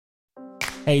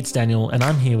Hey, it's Daniel, and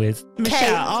I'm here with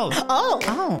Michelle. Hello.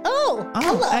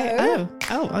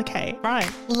 Okay, right.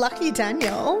 Lucky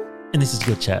Daniel. and this is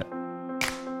Good Chat.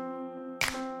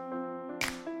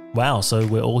 Wow, so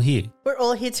we're all here. We're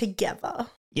all here together.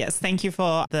 Yes, thank you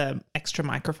for the extra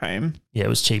microphone. Yeah, it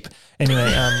was cheap. Anyway,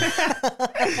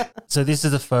 so this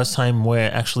is the first time we're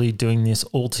actually doing this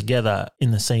all together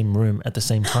in the same room at the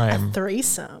same time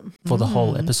Threesome. for the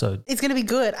whole episode. It's going to be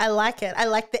good. I like it. I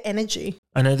like the energy.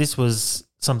 I know this was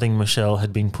something Michelle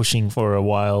had been pushing for a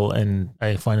while and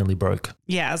I finally broke.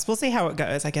 Yes, we'll see how it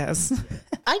goes, I guess.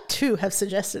 I too have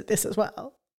suggested this as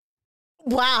well.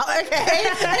 Wow.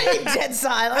 Okay. Dead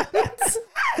silence.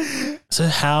 So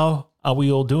how are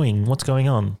we all doing? What's going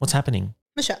on? What's happening?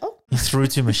 Michelle. You threw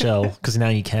to Michelle because now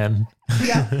you can.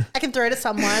 Yeah. I can throw to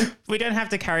someone. We don't have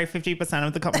to carry 50%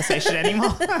 of the conversation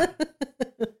anymore.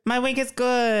 My week is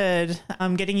good.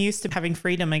 I'm getting used to having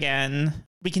freedom again.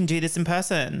 We can do this in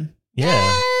person.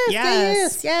 Yeah.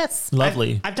 Yes.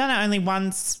 Lovely. I've done it only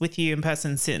once with you in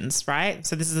person since, right?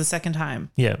 So this is the second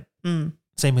time. Yeah.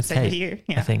 Same with Same Kate, with you.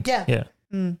 Yeah. I think. Yeah. Yeah.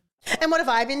 And what have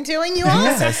I been doing, you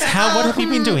ask? Yes. What have you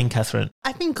been doing, Catherine?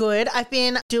 I've been good. I've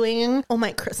been doing all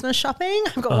my Christmas shopping.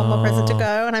 I've got one more present to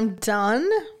go and I'm done.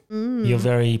 You're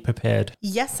very prepared.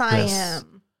 Yes, I Yes.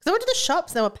 am. So I went to the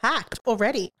shops. They were packed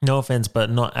already. No offense,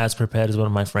 but not as prepared as one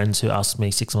of my friends who asked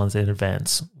me 6 months in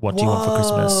advance, what do you want for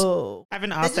Christmas? Whoa. I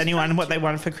haven't asked anyone what they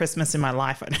want for Christmas in my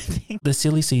life, I don't think. The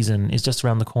silly season is just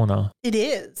around the corner. It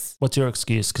is. What's your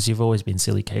excuse? Because you've always been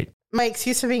silly, Kate. My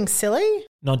excuse for being silly?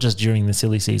 Not just during the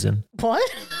silly season. What?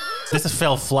 This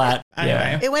fell flat. Anyway.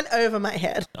 Yeah. It went over my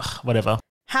head. Ugh, whatever.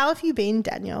 How have you been,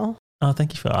 Daniel? Oh,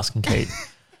 thank you for asking, Kate.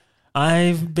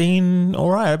 I've been all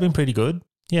right. I've been pretty good.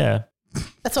 Yeah.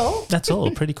 That's all? That's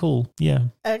all. Pretty cool. Yeah.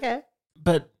 Okay.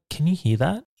 But can you hear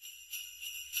that?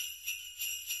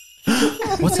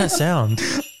 What's that sound?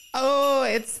 Oh,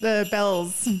 it's the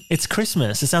bells. It's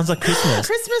Christmas. It sounds like Christmas.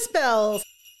 Christmas bells.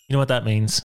 You know what that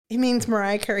means? It means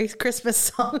Mariah Carey's Christmas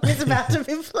song is about to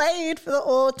be played for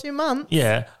all 2 months.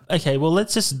 Yeah. Okay, well,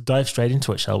 let's just dive straight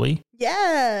into it, shall we?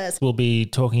 Yes. We'll be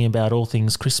talking about all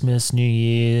things Christmas, New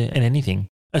Year, and anything.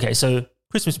 Okay, so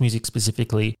Christmas music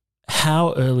specifically.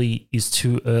 How early is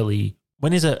too early?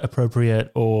 When is it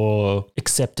appropriate or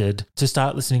accepted to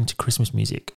start listening to Christmas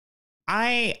music?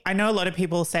 I know a lot of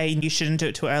people say you shouldn't do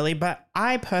it too early, but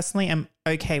I personally am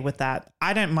okay with that.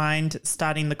 I don't mind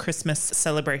starting the Christmas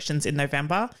celebrations in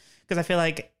November because I feel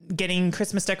like getting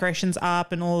Christmas decorations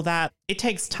up and all that, it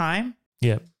takes time.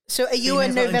 Yeah. So are you may a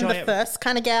as well enjoy November it. 1st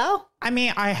kind of gal? I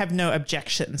mean, I have no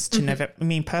objections to November. I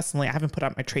mean, personally, I haven't put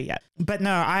up my tree yet. But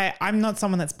no, I'm not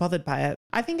someone that's bothered by it.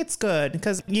 I think it's good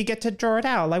because you get to draw it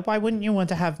out. Like, why wouldn't you want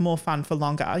to have more fun for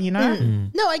longer, you know?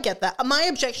 No, I get that. My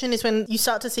objection is when you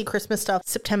start to see Christmas stuff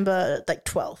September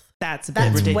 12th. That's a bit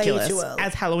That's way ridiculous. too early.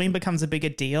 As Halloween becomes a bigger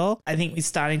deal, I think we're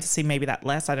starting to see maybe that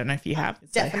less. I don't know if you have.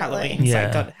 It's like Definitely. Halloween's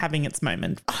Yeah. like having its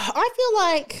moment. I feel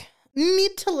like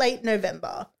mid to late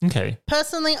November. Okay.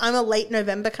 Personally, I'm a late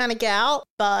November kind of gal,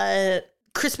 but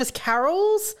Christmas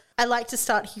carols, I like to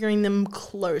start hearing them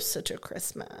closer to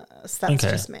Christmas. That's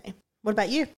Okay. just me. What about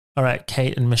you? All right,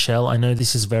 Kate and Michelle, I know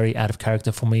this is very out of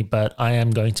character for me, but I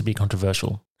am going to be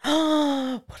controversial.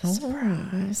 What a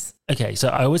surprise. Okay, so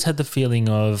I always had the feeling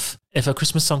of if a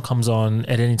Christmas song comes on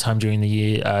at any time during the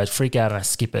year, I'd freak out and I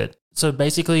skip it. So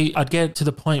basically, I'd get to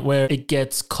the point where it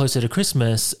gets closer to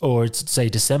Christmas or it's, say,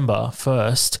 December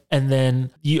 1st, and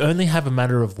then you only have a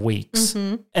matter of weeks.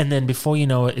 And then before you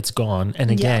know it, it's gone.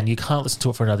 And again, you can't listen to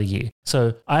it for another year.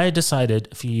 So I decided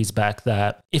a few years back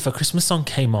that if a Christmas song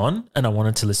came on and I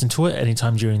wanted to listen to it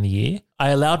anytime during the year, I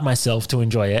allowed myself to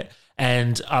enjoy it.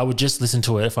 And I would just listen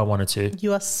to it if I wanted to.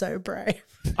 You are so brave.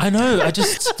 I know. I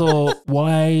just thought,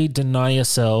 why deny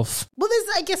yourself? Well,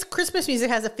 I guess Christmas music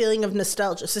has a feeling of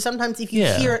nostalgia. So sometimes if you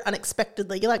Yeah. hear it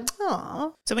unexpectedly, you're like,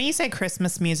 oh. So when you say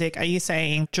Christmas music, are you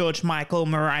saying George Michael,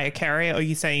 Mariah Carey, or are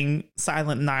you saying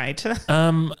Silent Night?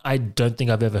 I don't think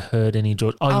I've ever heard any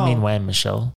George. Oh, you mean Wham,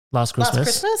 Michelle? Last Christmas? Last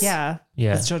Christmas? Yeah.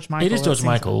 Yeah. It's George Michael. It is George It seems-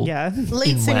 Michaal. Yeah.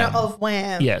 Lead In singer Wham. of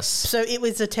Wham. Yes. So it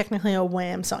was technically a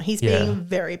Wham song. He's Yeah. being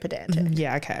very pedantic.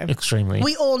 Yeah, okay. Extremely.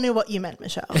 We all knew what you meant,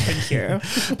 Michelle. Thank you.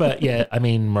 But yeah, I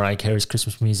mean, Mariah Carey's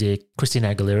Christmas music,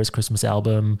 Christina Aguilera's Christmas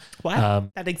album. What?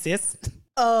 That exists?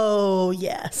 Oh,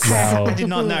 yes. Wow. I did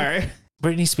not know.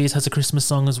 Britney Spears has a Christmas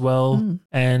song as well,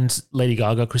 and Lady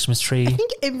Gaga, Christmas Tree. I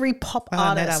think every pop I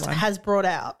know that artist one. has brought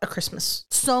out a Christmas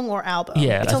song or album.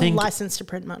 Yeah, it's I a think- license to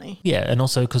print money. Yeah, and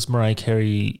also because Mariah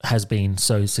Carey has been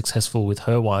so successful with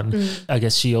her one, I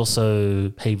guess she also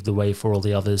paved the way for all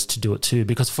the others to do it too.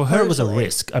 Because for her, it was a Totally.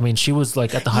 risk. I mean, she was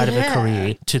like at the height of her Yeah.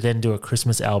 career to then do a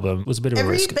Christmas album was a bit of a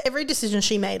risk. Every decision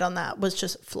she made on that was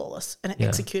just flawless and Yeah.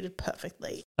 executed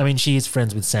perfectly. I mean, she is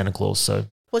friends with Santa Claus, so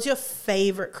What's your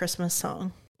favorite Christmas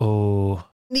song? oh,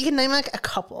 You can name like a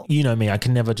couple. you know me, I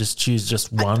can never just choose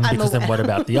just one I'm because then aware. what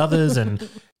about the others? And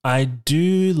I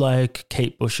do like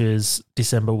Kate Bush's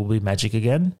December Will Be Magic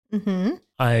Again. Mm-hmm.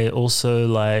 I also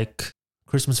like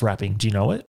Christmas Wrapping. Do you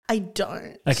know it? I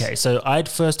don't. Okay, so I'd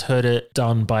first heard it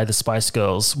done by the Spice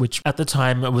Girls, which at the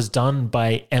time it was done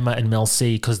by Emma and Mel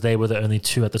C because they were the only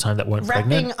two at the time that weren't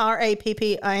Rapping pregnant.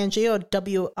 RAPPING or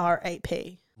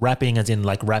WRAP? Rapping as in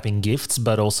like wrapping gifts,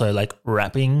 but also like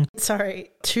rapping. Sorry,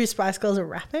 two Spice Girls are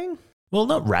rapping? Well,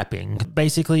 not rapping.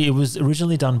 Basically, it was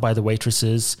originally done by the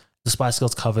Waitresses. The Spice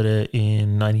Girls covered it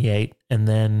in 98. And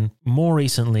then more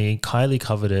recently, Kylie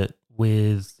covered it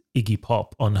with Iggy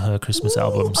Pop on her Christmas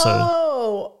album. So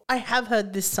Oh, I have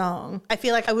heard this song. I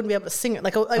feel like I wouldn't be able to sing it.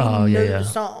 Like I wouldn't Oh, know yeah. the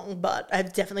song, but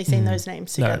I've definitely seen those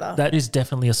names no, together. that is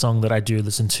definitely a song that I do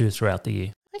listen to throughout the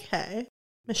year. Okay.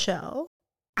 Michelle,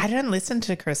 I don't listen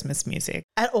to Christmas music.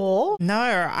 at all? No,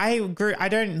 I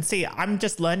don't see. I'm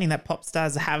just learning that pop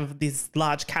stars have these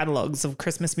large catalogs of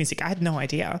Christmas music. I had no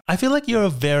idea. I feel like you're a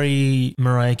very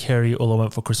Mariah Carey, All I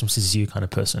Want for Christmas Is You kind of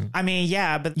person. I mean,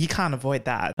 yeah, but you can't avoid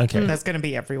that. Okay. That's going to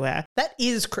be everywhere. That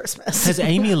is Christmas. Has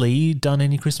Amy Lee done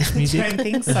any Christmas I music? don't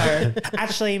think so.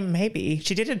 Actually, maybe.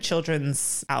 She did a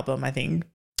children's album, I think.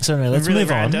 So no, let's really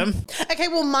move random. Okay,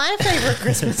 well, my favorite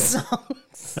Christmas songs.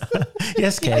 on.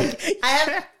 Yes, Kate. I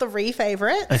have three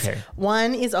favorites. Okay.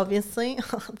 One is obviously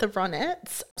the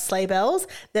Ronettes, Sleigh Bells.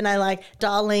 Then I like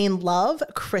Darlene Love,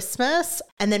 Christmas,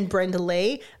 and then Brenda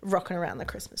Lee, Rocking Around the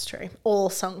Christmas Tree. All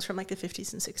songs from like the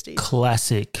 50s and 60s.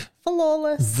 Classic.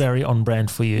 Flawless. Very on brand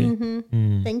for you.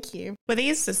 Thank you. Were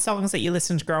these songs that you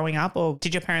listened growing up, or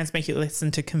did your parents make you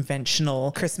listen to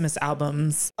conventional Christmas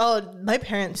albums? Oh, my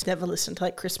parents never listened to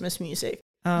like Christmas music.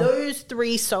 Those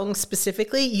three songs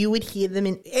specifically, you would hear them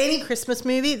in any Christmas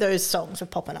movie. Those songs were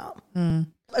popping up.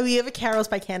 Are you ever carols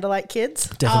by candlelight kids?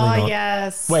 Definitely not.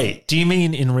 Yes. Wait, do you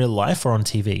mean in real life or on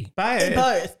TV? Both.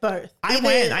 I Either-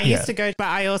 went. I Yeah. used to go, but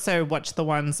I also watched the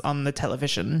ones on the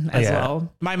television as Yeah.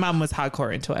 well. My mum was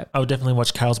hardcore into it. I would definitely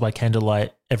watch Carols by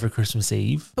Candlelight every Christmas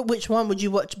Eve. But which one would you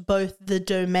watch? Both the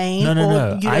Domain No,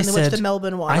 or you'd only watch the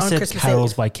Melbourne one I on said Christmas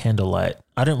Carols Eve? by Candlelight.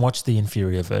 I don't watch the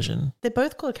inferior version. They're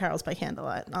both called carols by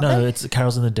candlelight, aren't No, they? it's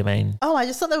Carols in the Domain. Oh, I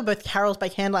just thought they were both carols by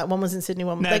candlelight. One was in Sydney,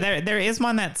 one was No, there is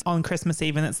one that's on Christmas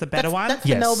Eve, and it's the better one. That's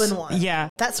Yes. the Melbourne one. Yeah.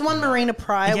 That's the one Marina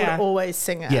Pryor Yeah. would always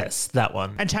sing at. Yes, that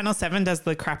one. And Channel 7 does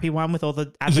the crappy one with all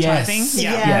the advertising. Yes.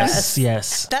 Yeah. Yes,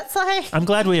 yes. That's like I'm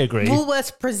glad we agree.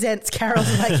 Woolworths presents carols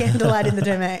by candlelight in the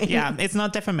Domain. Yeah, it's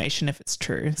not defamation if it's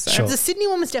true. So. Sure. The Sydney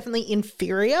one was definitely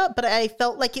inferior, but I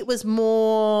felt like it was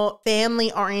more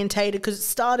family orientated because it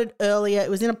started earlier. It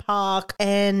was in a park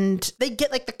and they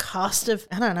get like the cast of,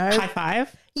 I don't know. High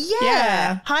five.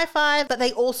 Yeah. High Five, but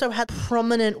they also had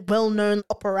prominent, well-known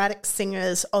operatic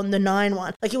singers on the 9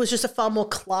 one. Like it was just a far more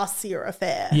classier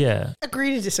affair. Yeah.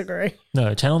 Agree to disagree.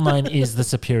 No, Channel 9 is the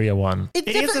superior one. It's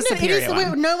It is different. the No, it is superior the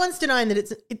one. no one's denying that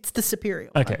it's the superior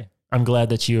one. Okay. I'm glad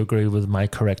that you agree with my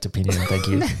correct opinion. Thank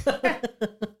you.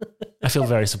 I feel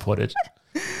very supported.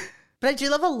 But I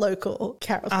do love a local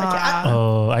carols by Candlelight.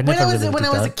 Oh, I never really When did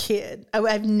I was a that. kid,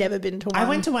 I've never been to one. I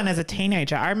went to one as a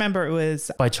teenager. I remember it was,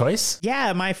 By choice?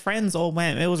 yeah, my friends all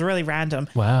went. It was really random.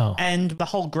 Wow. And the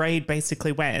whole grade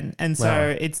basically went. And so Wow.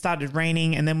 it started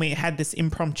raining. And then we had this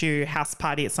impromptu house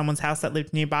party at someone's house that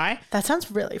lived nearby. That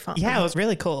sounds really fun. Yeah, it was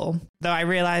really cool. Though I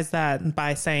realized that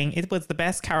by saying it was the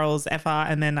best carols ever.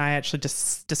 And then I actually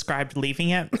just described leaving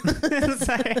it. So,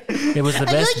 It was the I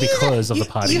feel best like you because had- of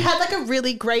the party. You had like a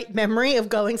really great memory of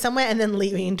going somewhere and then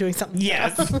leaving and doing something.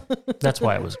 yes. That's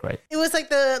why it was great. It was like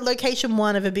the location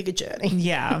one of a bigger journey.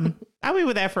 Yeah. And we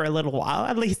were there for a little while,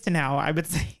 at least an hour, I would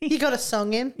say. You got a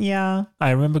song in. Yeah.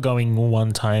 I remember going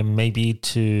one time, maybe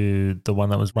to the one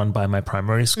that was run by my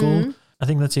primary school. I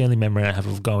think that's the only memory I have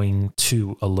of going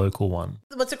to a local one.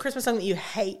 What's a Christmas song that you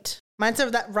hate? Mine's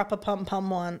of that Rappa Pum Pum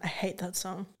one. I hate that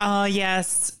song. Oh,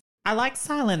 yes. I like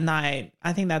Silent Night.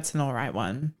 I think that's an all right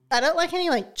one. I don't like any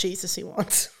like Jesus-y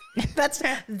ones.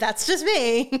 That's just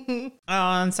me. Oh,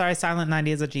 I'm sorry. Silent Night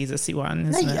is a Jesus-y one,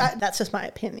 No, isn't it? that's just my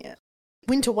opinion.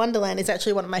 Winter Wonderland is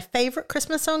actually one of my favorite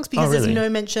Christmas songs because Oh, really? there's no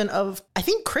mention of, I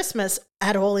think, Christmas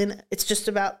at all in it. It's just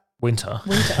about Winter.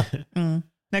 winter.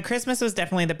 No, Christmas was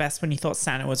definitely the best when you thought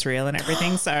Santa was real and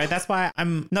everything. So that's why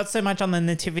I'm not so much on the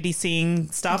nativity scene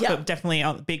stuff, Yep. but definitely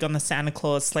big on the Santa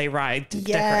Claus sleigh ride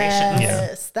decorations.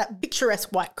 Yes, that picturesque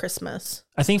white Christmas.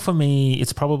 I think for me,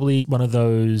 it's probably one of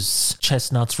those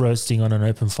chestnuts roasting on an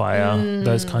open fire,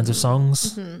 those kinds of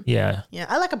songs. Yeah. Yeah,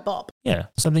 I like a bop. Yeah.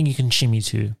 Something you can shimmy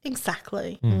to.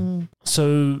 Exactly.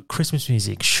 So, Christmas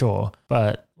music, sure.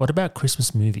 But what about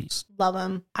Christmas movies? Love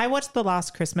them. I watched The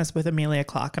Last Christmas with Amelia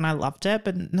Clarke and I loved it,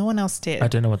 but no one else did. I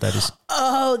don't know what that is.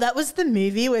 Oh, that was the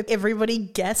movie where everybody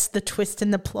guessed the twist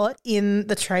in the plot in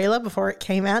the trailer before it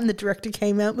came out, and the director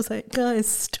came out and was like, guys,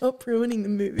 stop ruining the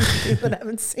movie for people that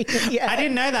haven't seen it yet. I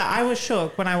didn't know that. I was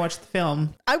shook when I watched the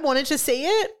film. I wanted to see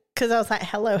it because I was like,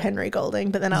 hello, Henry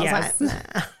Golding. But then I was Yes.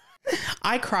 like, nah.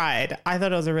 I cried. I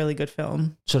thought it was a really good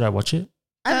film. Should I watch it?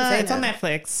 I haven't seen It's on it.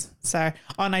 Netflix. So,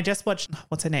 and I just watched,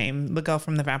 what's her name? The girl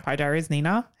from The Vampire Diaries,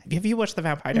 Nina. Have you watched The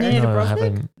Vampire Diaries? Nina No, I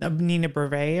Dubrovnik? haven't. Nina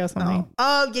Brevet or something.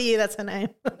 Oh, yeah, that's her name.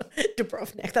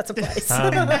 Dubrovnik, that's a place.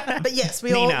 Um, But yes,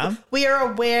 Nina. we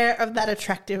are aware of that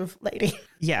attractive lady.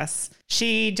 Yes.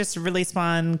 She just released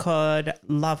one called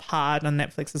Love Hard on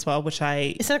Netflix as well, which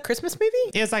Is that a Christmas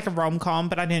movie? it was like a rom-com,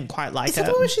 but I didn't quite like Is that it.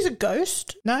 the one where she's a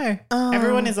ghost? No.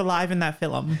 Everyone is alive in that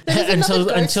film. There's another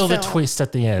ghost until the film. twist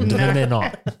at the end, and then they're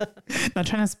not. Not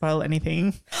trying to spoil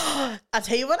anything. I'll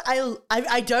tell you what,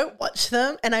 I don't watch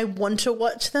them, and I want to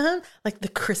watch them, like the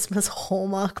Christmas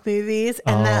Hallmark movies,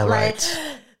 and Oh, that right.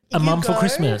 A you Mum for go-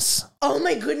 Christmas. Oh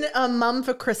my goodness, A Mum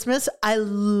for Christmas. I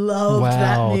loved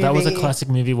that Wow, movie. that was a classic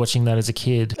movie watching that as a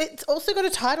kid. It's also got a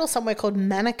title somewhere called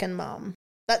Mannequin Mum.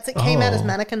 It came out as Oh.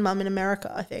 Mannequin Mum in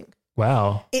America, I think.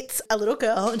 Wow. It's a little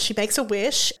girl and she makes a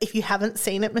wish. If you haven't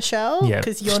seen it, Michelle, Yeah.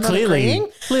 because you're not clearly,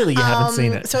 agreeing. Clearly you haven't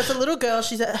seen it. So it's a little girl.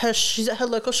 She's at her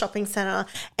local shopping center,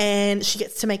 and she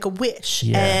gets to make a wish.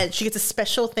 Yeah. And she gets a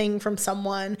special thing from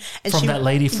someone. And From that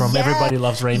lady from Everybody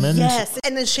Loves Raymond? Yes,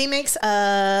 and then she makes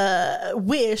a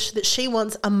wish that she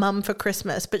wants a mum for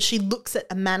Christmas, but she looks at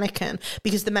a mannequin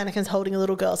because the mannequin's holding a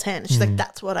little girl's hand. She's like,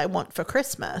 "That's what I want for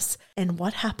Christmas." And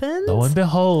what happens? Lo and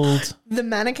behold. The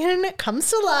mannequin comes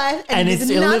to life, And it is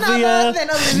it's none Olivia other than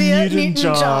Olivia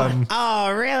Newton-John.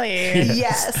 Oh, really?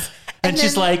 Yes. And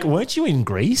she's then like, weren't you in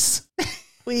Greece?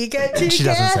 we get together. She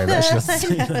doesn't say that. She doesn't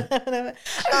say that.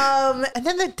 And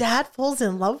then the dad falls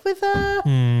in love with her.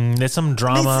 There's some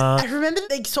drama. I remember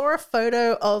they saw a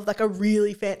photo of like a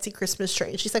really fancy Christmas tree,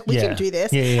 and she's like, "We Yeah. can do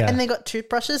this." Yeah. And they got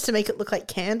toothbrushes to make it look like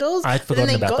candles. I'd But then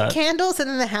forgotten they about got that. candles, and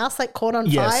then the house like caught on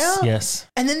Yes, fire. yes.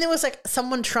 And then there was like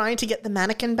someone trying to get the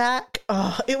mannequin back.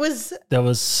 Oh, it was There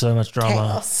was so much drama.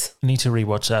 chaos. I need to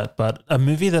rewatch that. But a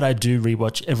movie that I do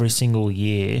rewatch every single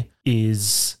year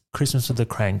is Christmas with the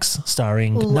Cranks,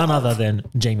 starring none Love. other than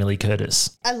Jamie Lee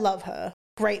Curtis. I love her.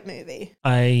 Great movie.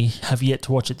 I have yet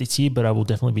to watch it this year, but I will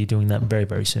definitely be doing that very,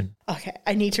 very soon. Okay,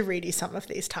 I need to read you some of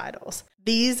these titles.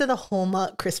 These are the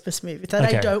Hallmark Christmas movies that I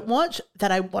Okay. don't watch,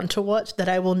 that I want to watch, that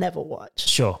I will never watch.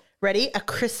 Sure. Ready? A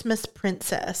Christmas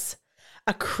Princess,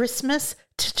 A Christmas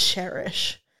to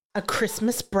Cherish, A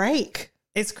Christmas Break.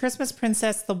 Is Christmas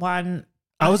Princess the one?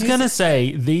 I was going to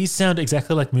say, these sound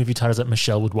exactly like movie titles that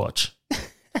Michelle would watch.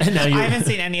 And now I you haven't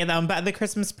seen any of them, but the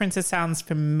Christmas Princess sounds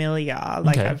familiar.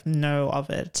 Like Okay. I know of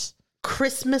it.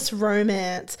 Christmas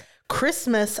Romance,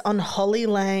 Christmas on Holly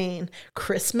Lane,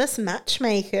 Christmas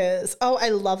Matchmakers. Oh, I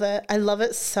love it. I love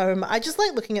it so much. I just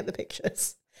like looking at the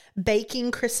pictures.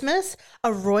 Baking Christmas,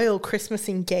 A Royal Christmas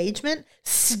Engagement,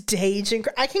 Staging.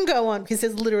 I can go on because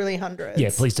there's literally hundreds. Yeah,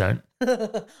 please don't.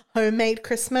 Homemade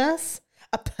Christmas,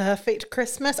 A Perfect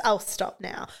Christmas. I'll stop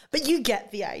now. But you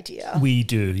get the idea. We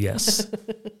do, yes.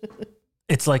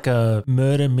 It's like a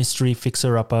murder mystery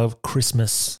fixer-upper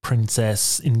Christmas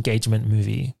princess engagement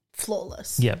movie.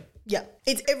 Flawless. Yeah. Yeah.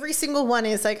 It's every single one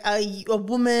is like a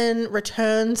woman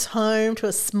returns home to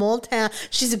a small town.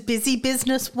 She's a busy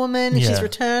businesswoman. Yeah. She's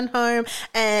returned home,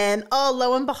 and oh,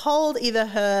 lo and behold, either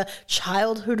her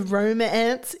childhood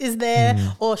romance is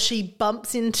there or she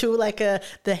bumps into like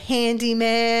the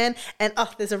handyman, and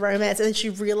oh, there's a romance, and then she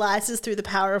realizes through the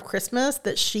power of Christmas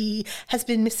that she has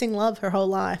been missing love her whole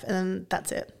life, and then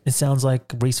that's it. It sounds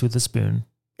like Reese Witherspoon.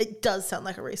 It does sound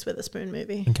like a Reese Witherspoon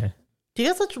movie. Okay. Do you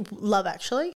guys watch Love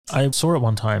Actually? I saw it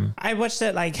one time. I watched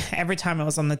it like every time it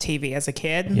was on the TV as a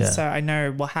kid. Yeah. So I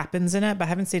know what happens in it, but I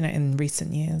haven't seen it in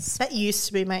recent years. That used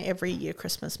to be my every year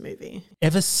Christmas movie.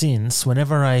 Ever since,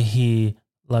 whenever I hear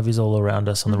Love is All Around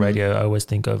Us on the radio, I always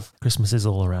think of Christmas is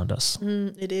all around us.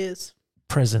 It is.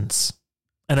 Presents.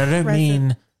 And I don't Present.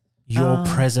 mean your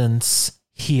presence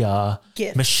here,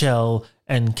 Gifts. Michelle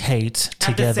and Kate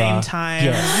together. At the same time.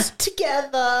 Yes.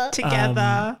 Together.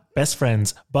 Together. Best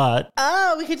friends. But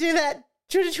Oh, we could do that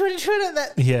Twitter.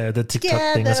 That Yeah, the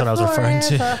TikTok thing. That's what I was referring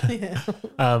to.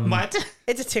 Yeah. What?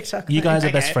 It's a TikTok You thing. guys are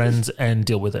Okay. best friends and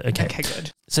deal with it. Okay. Okay,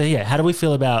 good. So yeah, how do we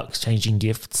feel about exchanging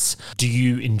gifts? Do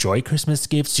you enjoy Christmas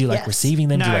gifts? Do you like Yes. receiving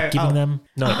them? Do you No. like giving Oh. them?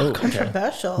 No. Oh, okay.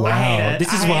 Controversial. Wow. hate it.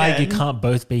 This is I why hate you it. can't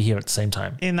both be here at the same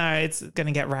time. You know, it's going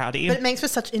to get rowdy. But it makes for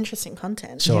such interesting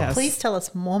content. Sure. Yes. Please tell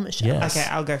us more, Michelle. Yes. Okay,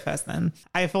 I'll go first then.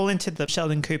 I fall into the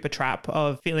Sheldon Cooper trap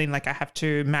of feeling like I have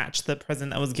to match the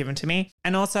present that was given to me.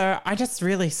 And also, I just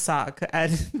really suck at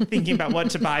thinking about what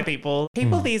to buy people.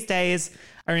 People these days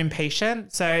are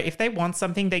impatient. So if they want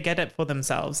something, they get it for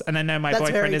themselves. And I know my That's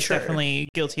boyfriend very is true. definitely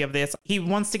guilty of this. He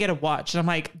wants to get a watch. And I'm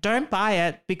like, don't buy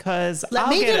it because Let I'll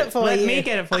me get it for Let you. me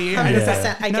get it for you.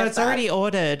 100%. I no, get it's that. already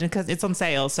ordered because it's on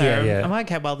sale. So Yeah, yeah. I'm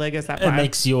like, okay, well, there goes that It plan.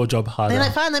 makes your job harder. They're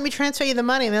like, fine, let me transfer you the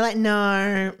money. And they're like,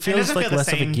 no. It Feels doesn't like feel the less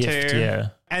of a same gift. too. Yeah.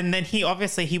 And then he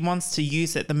wants to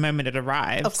use it the moment it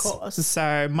arrives. Of course.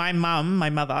 So my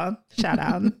mother, shout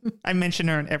out. I mention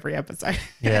her in every episode.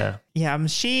 Yeah. Yeah,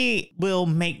 she will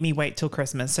make me wait till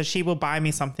Christmas. So she will buy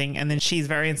me something and then she's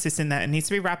very insistent that it needs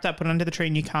to be wrapped up, put under the tree,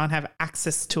 and you can't have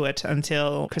access to it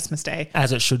until Christmas Day.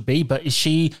 As it should be. But is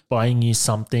she buying you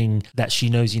something that she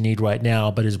knows you need right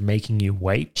now, but is making you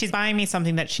wait? She's buying me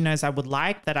something that she knows I would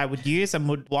like, that I would use and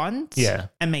would want. Yeah.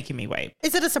 And making me wait.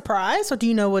 Is it a surprise or do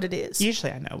you know what it is?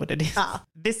 Usually I know what it is. Ah.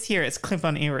 This year it's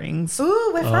clip-on earrings.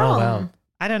 Ooh, where from? wow.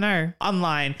 I don't know.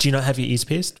 Online. Do you not have your ears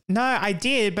pierced? No, I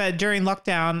did, but during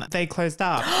lockdown they closed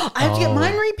up. I have to get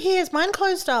mine re-pierced. Mine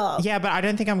closed up. Yeah, but I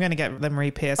don't think I'm going to get them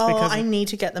re-pierced Oh, because I need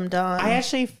to get them done. I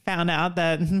actually found out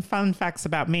that fun facts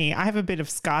about me. I have a bit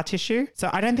of scar tissue, so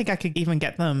I don't think I could even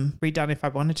get them redone if I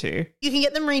wanted to. You can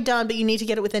get them redone, but you need to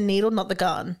get it with a needle, not the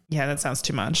gun. Yeah, that sounds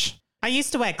too much. I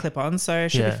used to wear clip-ons, so it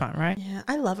should Yeah. be fun, right? Yeah,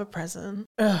 I love a present.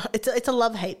 Ugh, it's a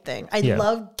love-hate thing. I Yeah.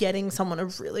 love getting someone a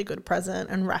really good present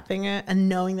and wrapping it and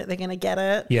knowing that they're going to get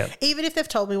it. Yeah. Even if they've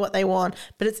told me what they want,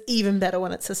 but it's even better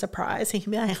when it's a surprise. You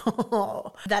can be like,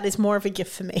 oh, that is more of a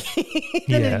gift for me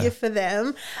than Yeah. a gift for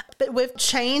them. But we've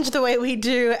changed the way we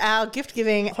do our gift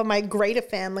giving for my greater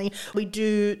family. We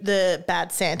do the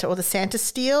bad Santa or the Santa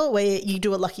steal, where you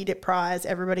do a lucky dip prize.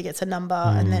 Everybody gets a number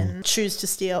and then choose to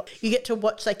steal. You get to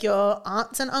watch like your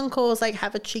aunts and uncles like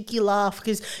have a cheeky laugh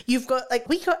because you've got like,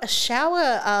 we got a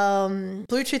shower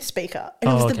Bluetooth speaker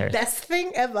and it was okay. the best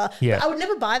thing ever. Yeah. I would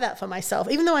never buy that for myself,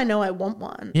 even though I know I want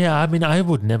one. Yeah, I mean, I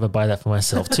would never buy that for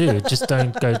myself too. Just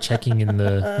don't go checking in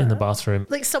the bathroom.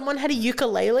 Like someone had a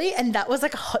ukulele and that was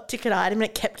like a hot ticket item and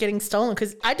it kept getting stolen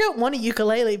because I don't want a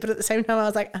ukulele, but at the same time I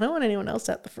was like, I don't want anyone else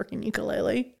to have the freaking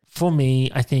ukulele. For me,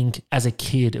 I think as a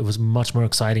kid, it was much more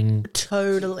exciting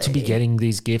Totally. to be getting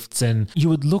these gifts and you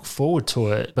would look forward to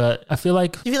it. But I feel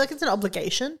like, Do you feel like it's an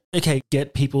obligation? okay,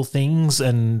 get people things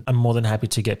and I'm more than happy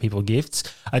to get people gifts.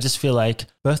 I just feel like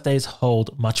birthdays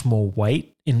hold much more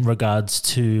weight in regards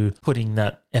to putting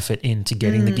that effort into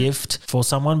getting the gift for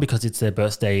someone because it's their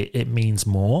birthday. It means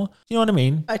more. You know what I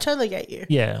mean? I totally get you.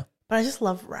 Yeah. But I just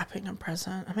love wrapping a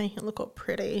present. I make it look all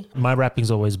pretty. My wrapping's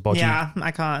always bodgy. Yeah,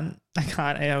 I can't.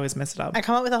 I always mess it up. I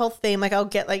come up with a whole theme. Like I'll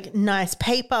get like nice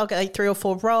paper. I'll get like 3 or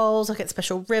 4 rolls. I'll get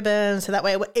special ribbons. So that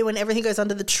way when everything goes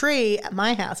under the tree at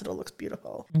my house, it all looks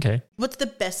beautiful. Okay. What's the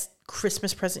best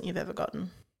Christmas present you've ever gotten?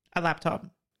 A laptop.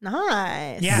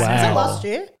 Nice. Yeah. Was that Wow. last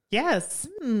year? Yes.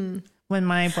 When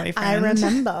my boyfriend. I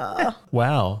remember.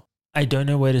 Wow. I don't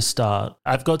know where to start.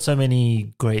 I've got so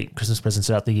many great Christmas presents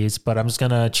throughout the years, but I'm just going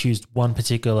to choose one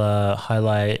particular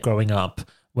highlight growing up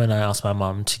when I asked my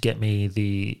mum to get me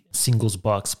the singles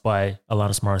box by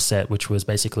Alanis Morissette, which was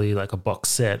basically like a box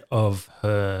set of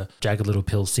her Jagged Little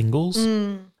Pill singles.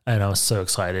 And I was so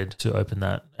excited to open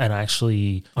that. And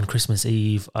actually, on Christmas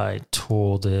Eve, I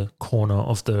tore the corner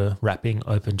of the wrapping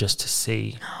open just to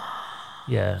see.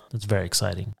 Yeah, it's very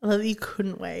exciting. I love that you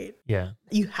couldn't wait. Yeah,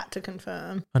 You had to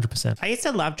confirm. 100%. I used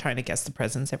to love trying to guess the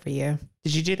presents every year.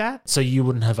 Did you do that? So you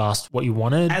wouldn't have asked what you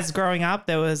wanted? As growing up,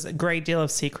 there was a great deal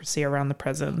of secrecy around the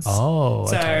presents. Oh,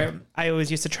 So okay. I always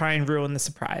used to try and ruin the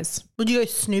surprise. Would you go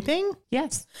snooping?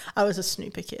 Yes. I was a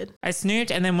snooper kid. I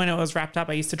snooped, and then when it was wrapped up,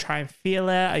 I used to try and feel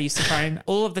it. I used to try and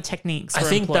all of the techniques I were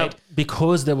think employed. that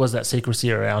because there was that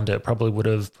secrecy around it, probably would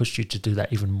have pushed you to do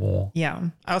that even more. Yeah.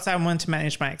 Also, I wanted to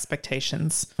manage my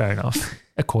expectations. Fair enough.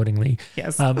 Accordingly.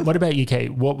 Yes. What about you,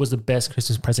 Kate? What was the best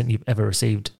Christmas present you've ever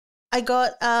received? I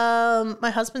got, my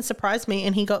husband surprised me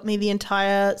and he got me the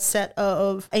entire set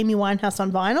of Amy Winehouse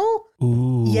on vinyl.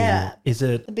 Ooh. Yeah. Is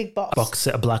it The big box. box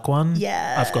set, a black one?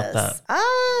 Yeah. I've got that.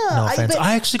 Ah. No offense. but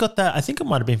I actually got that. I think it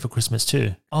might have been for Christmas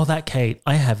too. Oh, that Kate.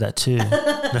 I have that too.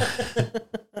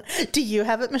 do you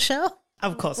have it, Michelle?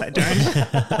 Of course I don't.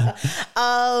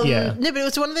 Yeah. No, but it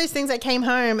was one of those things. I came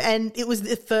home and it was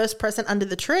the first present under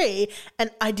the tree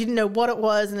and I didn't know what it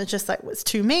was and it just like was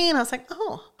to me and I was like,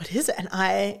 oh, what is it? And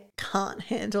I can't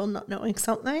handle not knowing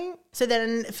something. So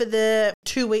then for the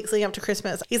 2 weeks leading up to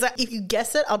Christmas, he's like, if you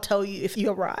guess it, I'll tell you if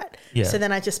you're right. Yeah. So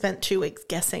then I just spent 2 weeks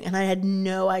guessing and I had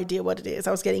no idea what it is.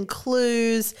 I was getting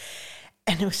clues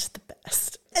and it was just the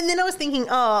best. And then I was thinking,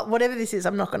 oh, whatever this is,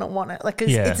 I'm not going to want it. Like, 'cause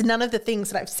Yeah. it's none of the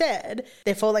things that I've said.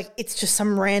 Therefore, like, it's just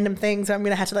some random things. I'm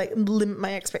going to have to, like, limit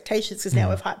my expectations because now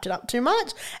we've hyped it up too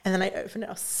much. And then I opened it.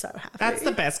 I was so happy. That's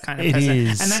the best kind of It person.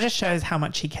 is. And that just shows how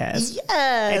much he cares.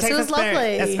 Yes, it was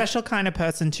lovely. A special kind of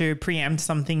person to preempt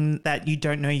something that you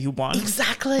don't know you want.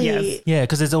 Exactly. Yes. Yeah,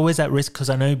 because there's always that risk. Because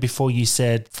I know before you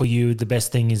said for you the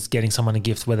best thing is getting someone a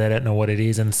gift where they don't know what it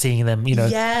is and seeing them, you know.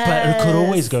 But it could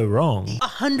always go wrong.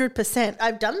 100%.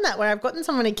 I've done that where I've gotten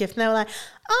someone a gift and they were like,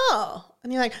 oh.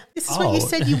 And you're like, this is what Oh. you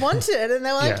said you wanted. And they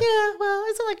were like, Yeah. yeah, well,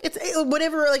 it's like, it's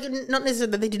whatever, like, not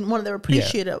necessarily that they didn't want it, they were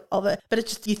appreciative of it, but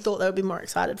it's just, you thought they would be more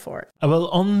excited for it. Well,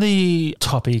 on the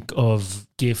topic of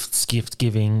gifts, gift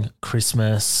giving,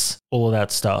 Christmas, all of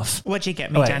that stuff. What'd you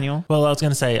get me, Wait, Daniel? Well, I was going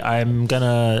to say I'm going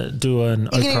to do an You're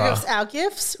going to give Oprah. us our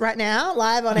gifts right now,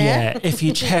 live on air? Yeah, if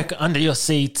you check under your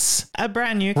seats A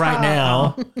brand new right car.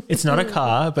 now, it's not a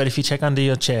car, but if you check under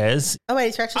your chairs, Oh, wait,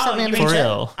 it's actually Oh, something you under mean for the chair.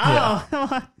 real. Yeah.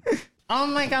 Oh. Oh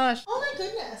my gosh. Oh, my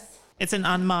goodness. It's an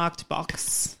unmarked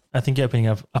box. I think you're opening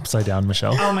up upside down,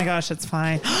 Michelle. Oh my gosh, it's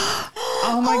fine.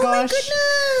 Oh my Oh, gosh. my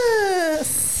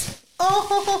goodness.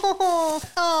 Oh,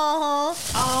 oh.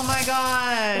 Oh my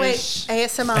gosh. Wait,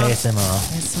 ASMR.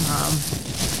 ASMR. Yes, Mom.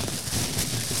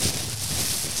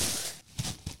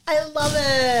 I love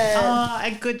it. Oh,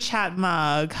 a good chat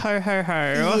mug. Ho, ho,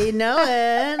 ho. You know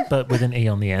it. But with an E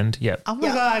on the end. Yep. Oh my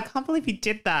Yeah. God, I can't believe you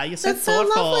did that. You're so That's so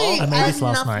thoughtful. lovely. I made this have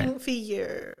last nothing night. for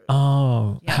you.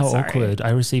 Oh, Yeah, how sorry. awkward.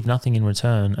 I received nothing in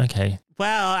return. Okay.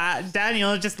 Well,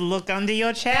 Daniel, just look under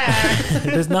your chair.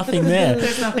 There's nothing there.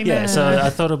 There's nothing Yeah, there. so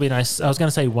I thought it'd be nice. I was going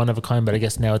to say one of a kind, but I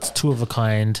guess now it's two of a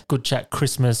kind. Good chat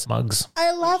Christmas mugs.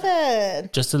 I love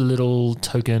it. Just a little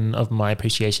token of my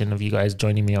appreciation of you guys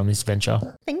joining me on this venture.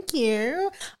 Thank you.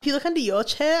 If you look under your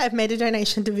chair, I've made a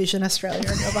donation to Vision Australia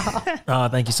on your behalf. Oh,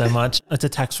 thank you so much. It's a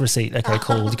tax receipt. Okay,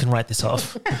 cool. You can write this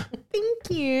off. Thank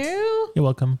you. You're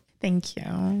welcome. Thank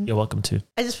you. You're welcome too.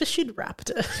 I just wish you'd wrapped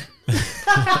it.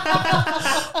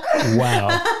 Wow.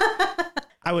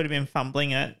 I would have been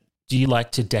fumbling it. Do you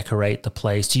like to decorate the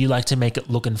place? Do you like to make it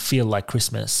look and feel like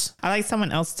Christmas? I like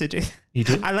someone else to do. You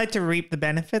do? I like to reap the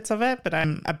benefits of it, but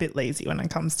I'm a bit lazy when it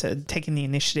comes to taking the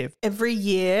initiative. Every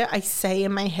year I say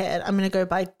in my head, I'm going to go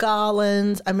buy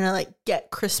garlands. I'm going to like get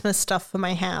Christmas stuff for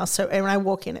my house. So when I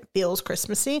walk in, it feels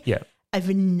Christmassy. Yeah. I've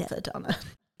never done it.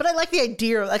 But I like the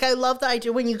idea of, like, I love the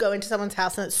idea when you go into someone's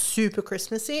house and it's super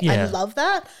Christmassy. I Yeah. love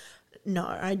that. No,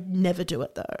 I never do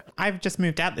it though. I've just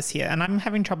moved out this year and I'm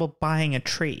having trouble buying a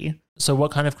tree. So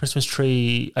what kind of Christmas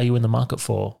tree are you in the market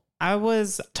for? I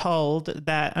was told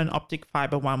that an optic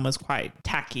fiber one was quite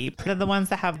tacky. They're the ones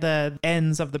that have the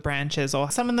ends of the branches, or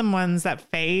some of them ones that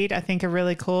fade, I think are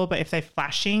really cool. But if they're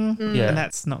flashing, Yeah. then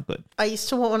that's not good. I used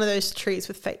to want one of those trees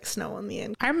with fake snow on the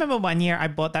end. I remember one year I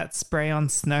bought that spray on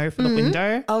snow for the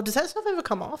window. Oh, does that stuff ever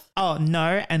come off? Oh,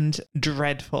 no. And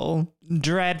dreadful.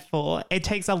 Dreadful. It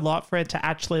takes a lot for it to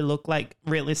actually look like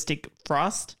realistic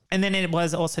frost. And then it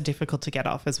was also difficult to get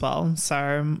off as well.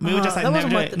 So we were just like, that never, wasn't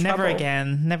do worth it. the Never trouble.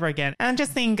 again. Never again. And I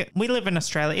just think we live in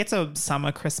Australia. It's a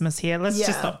summer Christmas here. Let's just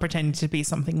Yeah. stop pretending to be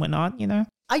something we're not, you know?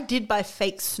 I did buy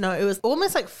fake snow. It was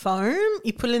almost like foam.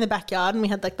 You put it in the backyard and we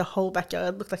had like the whole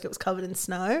backyard looked like it was covered in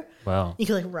snow. Wow. You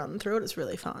could like run through it. It's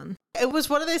really fun. It was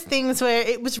one of those things where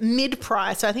it was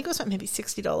mid-price. So I think it was like maybe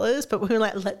 $60, but we were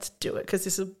like, let's do it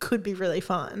because could be really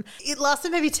fun. It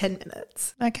lasted maybe 10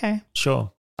 minutes. Okay.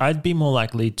 Sure. I'd be more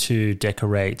likely to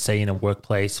decorate, say, in a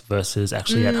workplace versus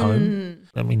actually at home.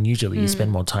 I mean, usually you spend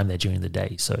more time there during the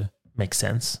day, so makes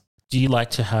sense. Do you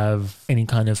like to have any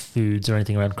kind of foods or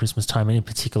anything around Christmas time? Any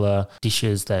particular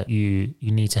dishes that you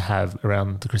need to have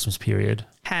around the Christmas period?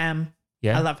 Ham.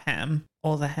 Yeah? I love ham.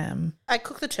 All the ham. I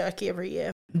cook the turkey every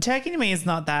year. Turkey to me is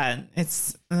not that.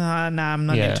 It's, I'm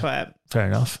not Yeah. into it. Fair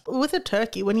enough. With a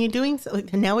turkey, when you're doing,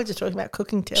 now we're just talking about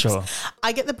cooking tips. Sure.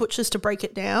 I get the butchers to break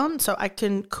it down so I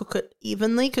can cook it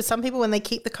evenly because some people, when they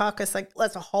keep the carcass like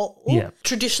as a whole, Yeah.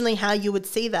 traditionally how you would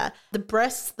see that, the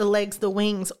breasts, the legs, the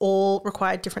wings all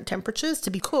require different temperatures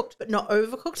to be cooked, but not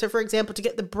overcooked. So for example, to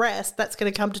get the breast, that's going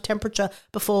to come to temperature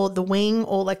before the wing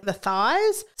or like the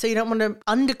thighs. So you don't want to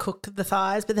undercook the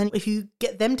thighs, but then if you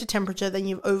get them to temperature, then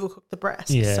you've overcooked the breast.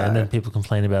 Yeah, So and then people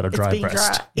complain about a it's dry being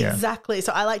breast. dry. Yeah. Exactly.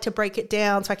 So I like to break it it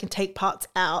down so I can take parts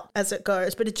out as it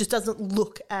goes, but it just doesn't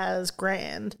look as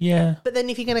grand. Yeah. But then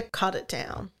if you're going to cut it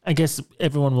down. I guess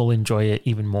everyone will enjoy it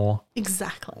even more.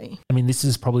 Exactly. I mean, this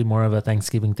is probably more of a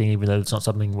Thanksgiving thing, even though it's not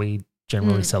something we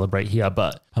generally celebrate here,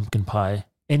 but pumpkin pie.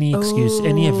 Any excuse,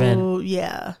 any event, Oh,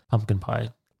 yeah. pumpkin pie.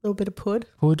 A little bit of pud.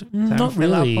 Pud? Don't Not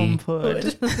fill up really. on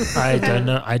pud. I don't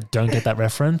know. I don't get that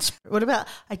reference. What about,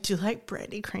 I do like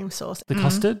brandy cream sauce. The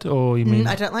custard, or you mean?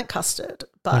 I don't like custard,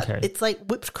 but Okay. it's like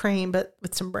whipped cream, but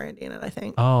with some brandy in it, I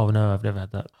think. Oh no, I've never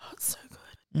had that. Oh, it's so good.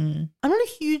 I'm not a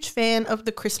huge fan of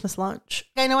the Christmas lunch.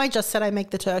 I know I just said I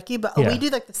make the turkey, but Yeah. we do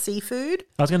like the seafood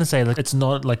I was going to say, like, it's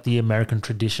not like the American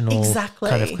traditional Exactly.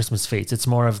 kind of Christmas feast. It's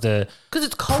more of the because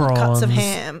it's cold cuts of prawns,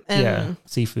 ham. And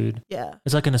seafood. yeah.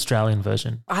 It's like an Australian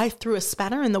version. I threw a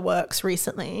spanner in the works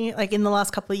recently, like in the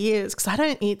last couple of years, because I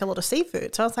don't eat a lot of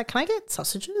seafood. So I was like, can I get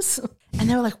sausages? And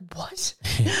they were like, what?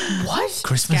 What?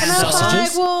 Christmas And I was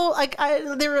sausages? like, well, like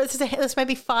there's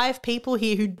maybe 5 people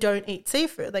here who don't eat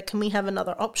seafood. Like, can we have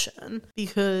another option?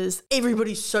 Because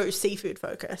everybody's so seafood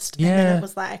focused. And then Yeah. it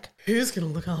was like, who's going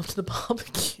to look after the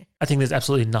barbecue? I think there's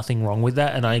absolutely nothing wrong with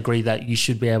that. And I agree that you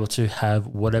should be able to have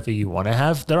whatever you want to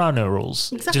have. There are no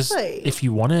rules. Just Exactly. if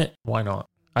you want it, why not?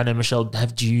 I know, Michelle,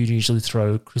 do you usually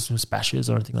throw Christmas bashes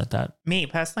or anything like that? Me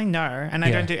personally, no, and I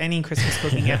Yeah. don't do any Christmas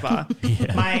cooking ever.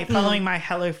 Following my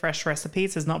HelloFresh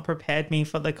recipes has not prepared me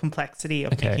for the complexity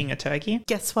of Okay. making a turkey.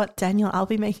 Guess what, Daniel? I'll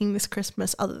be making this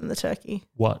Christmas, other than the turkey,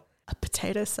 What? a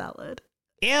potato salad.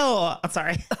 Ew! I'm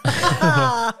sorry.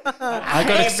 I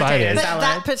got excited. potatoes. That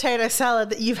Salad. potato salad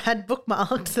that you've had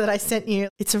bookmarked that I sent you,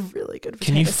 it's a really good potato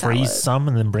Can you salad. freeze some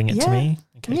and then bring it to Yeah. me?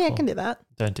 Okay, Yeah, I cool. can do that.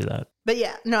 Don't do that. But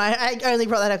yeah, no, I only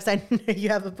brought that up because I know you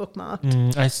have a bookmark.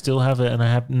 I still have it, and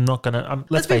I'm not gonna. Let's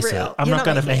Let's be face real. it, I'm You're not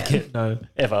not gonna making make it. No,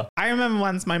 ever. I remember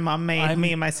once my mum made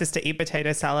me and my sister eat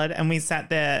potato salad, and we sat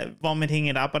there vomiting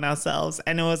it up on ourselves,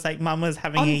 and it was like mum was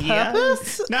having On a year.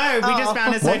 purpose? No, we just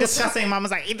found it so What? disgusting. Mum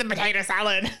was like, "Eat the potato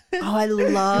salad." Oh, I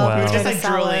love Wow. potato Just like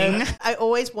salad. drooling. I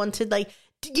always wanted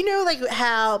you know, like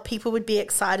how people would be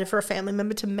excited for a family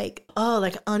member to make,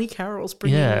 like Auntie Carol's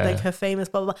bringing Yeah. like her famous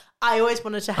blah, blah, blah. I always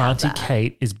wanted to have Auntie that.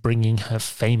 Kate is bringing her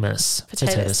famous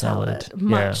potato salad.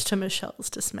 much to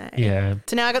Michelle's dismay. Yeah.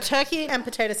 So now I got turkey and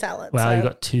potato salad. Wow, so you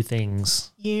got 2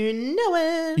 things. you know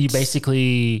it. You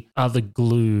basically are the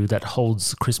glue that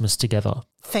holds Christmas together.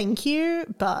 Thank you,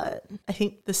 but I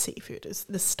think the seafood is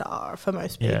the star for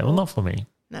most people. Yeah, well, not for me.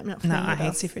 No, not for No, me I either.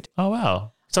 hate seafood. Oh,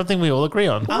 wow. Something we all agree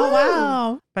on. Oh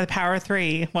wow! By the power of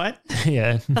 3. What?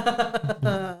 Yeah.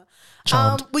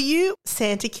 Charmed. Were you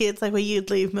Santa kids, like where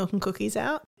you'd leave milk and cookies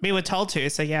out? We were told to,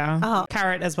 so yeah. Oh.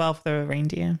 Carrot as well for the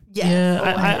reindeer. Yeah,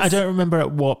 I always. don't remember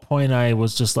at what point I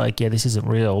was just like, yeah, this isn't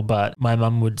real, but my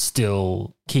mum would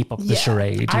still keep up the Yeah.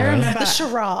 charade. I you know? remember The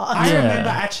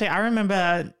charade. I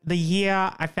remember the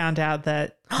year I found out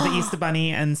that the Easter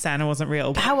Bunny and Santa wasn't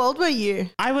real. How old were you?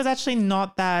 I was actually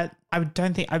not that. I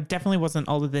definitely wasn't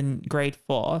older than grade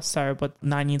 4. So, what,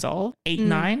 9 years old? 8,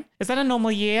 9? Is that a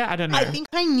normal year? I don't know. I think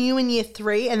I knew in year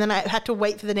 3, and then I had to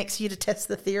wait for the next year to test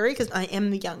the theory because I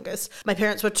am the youngest. My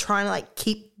parents were trying to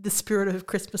keep the spirit of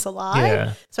Christmas alive.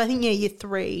 Yeah. So I think year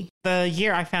 3. The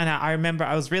year I found out, I remember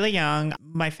I was really young.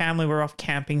 My family were off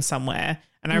camping somewhere.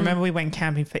 And I remember we went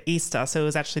camping for Easter. So it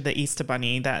was actually the Easter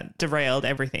Bunny that derailed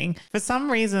everything. For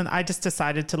some reason, I just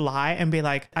decided to lie and be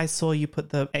like, I saw you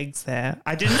put the eggs there.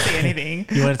 I didn't see anything.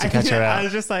 You wanted to catch her out. I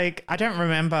was just like, I don't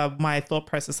remember my thought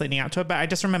process leading up to it, but I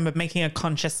just remember making a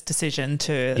conscious decision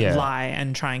to Yeah. lie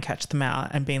and try and catch them out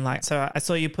and being like, so I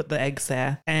saw you put the eggs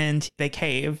there, and they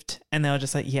caved, and they were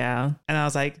just like, yeah. And I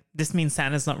was like, this means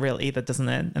Santa's not real either, doesn't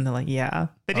it? And they're like, yeah.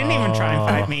 They didn't even try and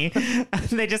fight me.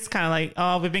 They just kind of like,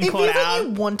 oh, we've been If caught you out.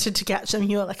 you wanted to catch them,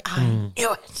 you were like, I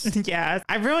knew it. Yeah,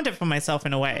 I ruined it for myself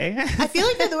in a way. I feel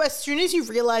like though, as soon as you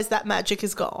realize that magic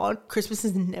is gone, Christmas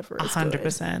is never as good.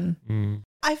 100%.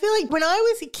 I feel like when I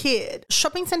was a kid,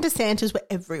 shopping center Santas were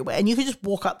everywhere, and you could just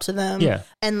walk up to them Yeah.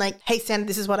 and like, "Hey Santa,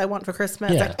 this is what I want for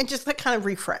Christmas," Yeah. and just kind of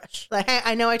refresh. Like, "Hey,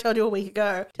 I know I told you a week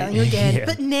ago, telling you again." Yeah.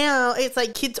 But now it's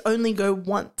like kids only go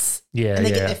once, Yeah, and they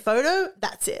get yeah. their photo.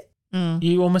 That's it.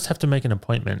 You almost have to make an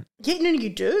appointment. Yeah, no, you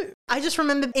do. I just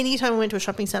remember anytime I went to a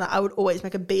shopping center, I would always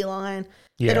make a beeline.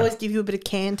 Yeah. They'd always give you a bit of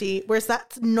candy, whereas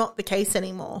that's not the case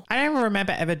anymore. I don't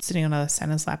remember ever sitting on a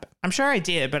Santa's lap. I'm sure I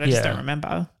did, but I just Yeah. don't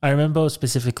remember. I remember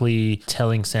specifically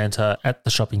telling Santa at the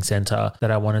shopping center that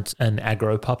I wanted an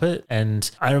aggro puppet. And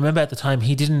I remember at the time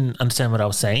he didn't understand what I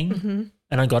was saying.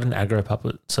 And I got an aggro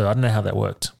puppet, so I don't know how that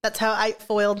worked. That's how I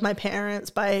foiled my parents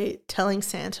by telling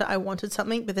Santa I wanted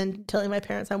something, but then telling my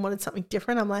parents I wanted something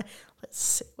different. I'm like, let's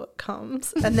see what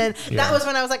comes. And then that was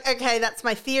when I was like, okay, that's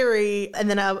my theory. And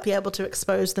then I'll be able to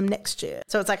expose them next year.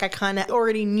 So it's like I kind of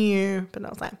already knew, but I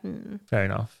was like, Fair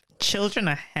enough. Children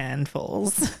are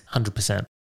handfuls. 100%.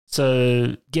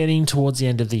 So getting towards the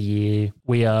end of the year,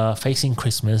 we are facing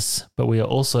Christmas, but we are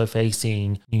also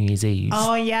facing New Year's Eve.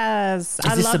 Oh, yes.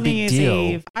 I this love a big New Year's deal?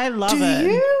 Eve. I love Do it.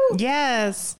 you?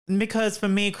 Yes. Because for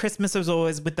me, Christmas was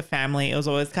always with the family. It was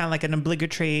always kind of like an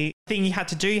obligatory thing you had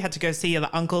to do. You had to go see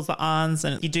the uncles, the aunts,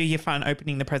 and you do your fun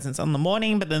opening the presents on the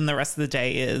morning, but then the rest of the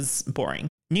day is boring.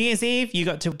 New Year's Eve, you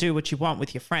got to do what you want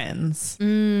with your friends.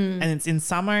 And it's in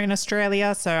summer in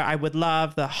Australia. So I would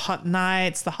love the hot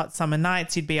nights, the hot summer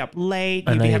nights. You'd be up late.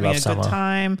 I You'd know be you having a love summer. good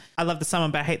time. I love the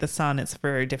summer, but I hate the sun. It's a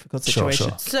very difficult Sure, situation.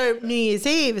 sure. So New Year's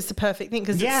Eve is the perfect thing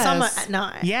because it's summer at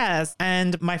night. Yes.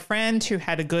 And my friend who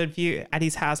had a good view at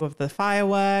his house with the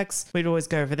fireworks, we'd always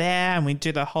go over there and we'd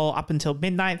do the whole up until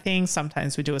midnight thing.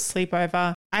 Sometimes we do a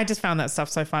sleepover. I just found that stuff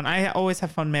so fun. I always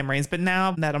have fun memories. But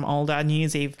now that I'm older, New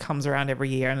Year's Eve comes around every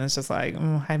year and it's just like,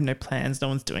 I have no plans. No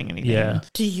one's doing anything. Yeah.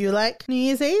 Do you like New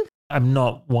Year's Eve? I'm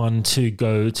not one to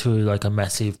go to like a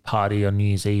massive party on New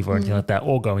Year's Eve or anything like that,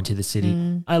 or go into the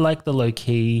city. I like the low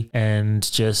key and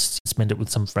just spend it with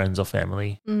some friends or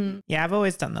family. Yeah, I've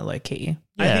always done the low key.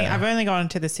 I Yeah. think I've only gone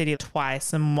to the city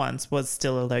twice and once was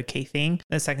still a low key thing.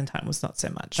 The second time was not so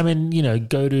much. I mean,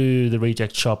 go to the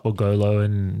reject shop or Golo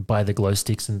and buy the glow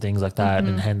sticks and things like that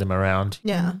and hand them around.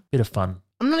 Yeah. Bit of fun.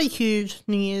 I'm not a huge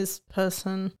New Year's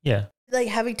person. Yeah. Like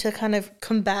having to kind of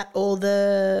combat all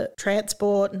the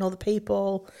transport and all the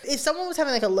people. If someone was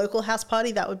having like a local house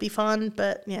party, that would be fun.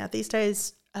 But yeah, these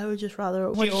days I would just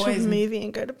rather watch always- a movie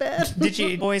and go to bed. Did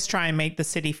you always try and make the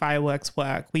city fireworks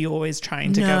work? Were you always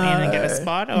trying to go in and get a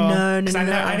spot? Or? No, 'Cause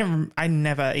no. I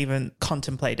never even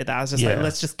contemplated that. I was just like,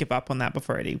 let's just give up on that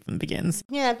before it even begins.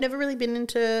 Yeah, I've never really been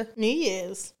into New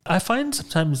Year's. I find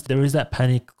sometimes there is that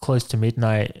panic close to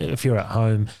midnight if you're at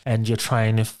home and you're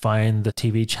trying to find the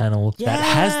TV channel that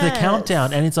has the Yes.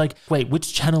 countdown. And it's like, wait,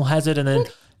 which channel has it? And then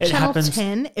it Channel happens.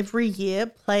 10 every year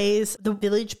plays the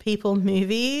Village People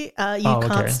movie, You Oh,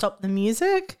 Can't okay. Stop the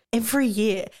Music. Every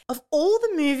year. Of all the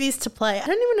movies to play, I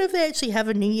don't even know if they actually have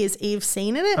a New Year's Eve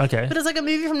scene in it. Okay. But it's like a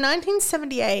movie from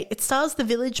 1978. It stars the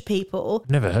Village People.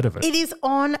 Never heard of it. It is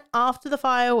on after the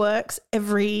fireworks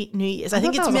every New Year's. I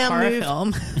think thought it's that was a now horror moved.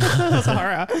 film. That was a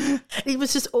horror. It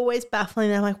was just always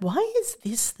baffling. I'm like, why is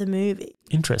this the movie?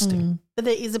 Interesting. But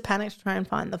there is a panic to try and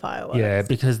find the fireworks. Yeah,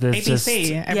 because there's just.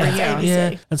 ABC every Yeah, year.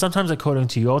 ABC. Yeah, and sometimes according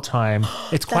to your time,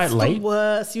 it's quite That's late. the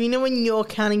worst. You know when you're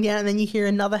counting down and then you hear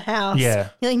another house. Yeah.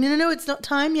 You're like, no, it's not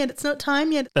time yet. It's not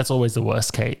time yet. That's always the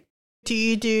worst, Kate. Do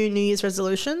you do New Year's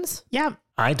resolutions? Yeah.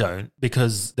 I don't,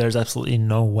 because there's absolutely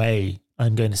no way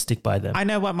I'm going to stick by them. I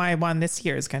know what my one this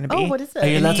year is going to be. Oh, what is it? Are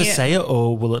you allowed to Yeah. say it,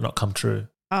 or will it not come true?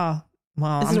 Oh,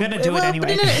 well, Is I'm it a- going to do it well, anyway.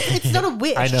 But no, it's not a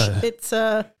wish. I know. It's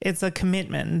It's a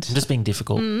commitment. I'm just being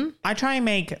difficult. I try and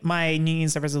make my New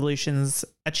Year's resolutions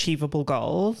achievable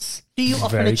goals. do you often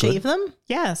Very achieve good. them?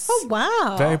 Yes. Oh,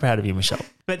 wow. Very proud of you, Michelle.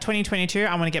 But 2022,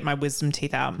 I want to get my wisdom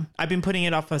teeth out. I've been putting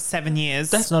it off for 7 years.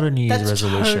 That's not a New Year's That's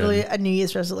resolution. totally a New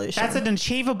Year's resolution. That's an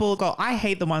achievable goal. I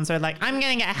hate the ones that are like, I'm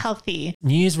going to get healthy.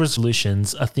 New Year's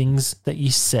resolutions are things that you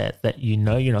set that you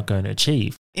know you're not going to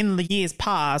achieve. In the years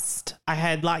past, I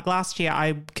had like last year,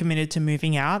 I committed to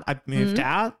moving out. I moved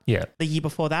out. Yeah. The year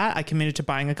before that, I committed to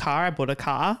buying a car. I bought a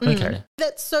car. Okay.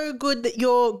 That's so good that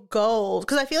your goals,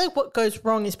 because I feel like what goes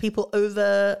wrong is people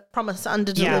over promise,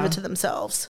 under deliver Yeah. to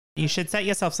themselves. You should set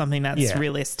yourself something that's Yeah.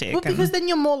 realistic. Well, because then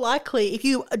you're more likely, if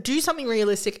you do something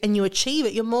realistic and you achieve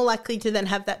it, you're more likely to then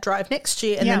have that drive next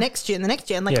year and Yeah. the next year and the next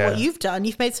year. And like Yeah. what you've done,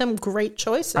 you've made some great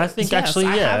choices. I think Yes, actually,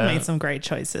 I yeah. have made some great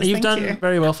choices. You've Thank done you.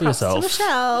 very well for So yourself.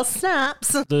 Michelle,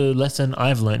 snaps. The lesson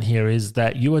I've learned here is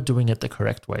that you are doing it the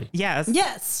correct way. Yes.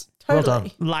 Yes, Well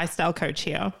totally. done. Lifestyle coach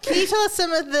here. Can you tell us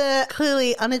some of the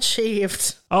clearly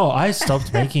unachieved? Oh, I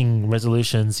stopped making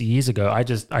resolutions years ago. I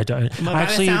don't. Well, I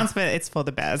that sounds, but it's for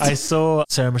the best. I saw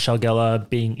Sarah Michelle Gellar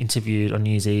being interviewed on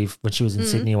New Year's Eve when she was in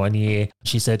Sydney one year.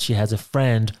 She said she has a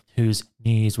friend whose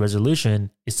New Year's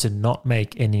resolution is to not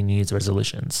make any New Year's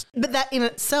resolutions. But that in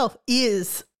itself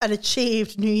is an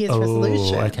achieved New Year's Oh,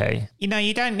 resolution. okay. You know,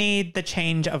 you don't need the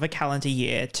change of a calendar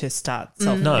year to start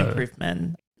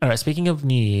self-improvement. All right, speaking of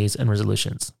New Year's and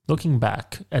resolutions, looking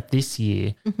back at this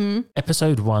year,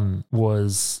 episode 1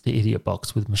 was the Idiot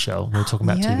Box with Michelle. We were talking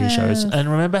about TV shows. And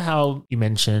remember how you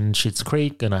mentioned Schitt's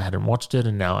Creek and I hadn't watched it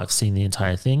and now I've seen the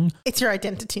entire thing? It's your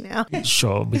identity now.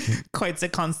 Sure. We can, Quotes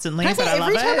it constantly, Can I but say, I love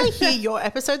every time I it. hear your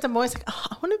episodes, I'm always like, oh,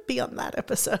 I want to be on that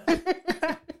episode.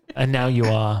 and now you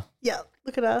are. Yeah,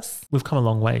 look at us. We've come a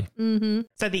long way.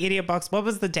 So the Idiot Box, what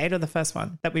was the date of the first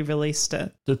one that we released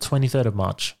it? The 23rd of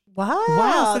March. Wow.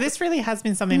 Wow, so this really has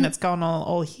been something that's gone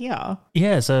all here.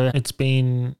 Yeah, so it's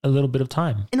been a little bit of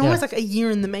time. And Yeah. almost like a year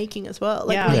in the making as well.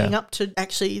 Like Yeah. leading Yeah. up to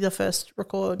actually the first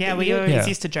record. Yeah, we always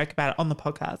used to joke about it on the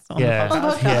podcast. Yeah, On the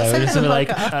podcast. yeah, we're just sort of like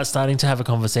Podcast. starting to have a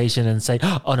conversation and say,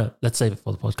 "Oh no, let's save it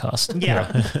for the podcast."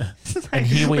 Yeah. And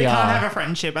here we can't are. have a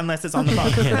friendship unless it's on the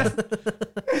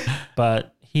podcast.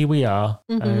 But here we are,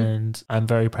 Mm-hmm. and I'm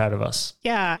very proud of us.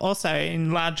 Yeah. Also,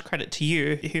 in large credit to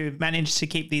you, who managed to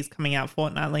keep these coming out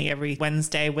fortnightly every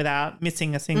Wednesday without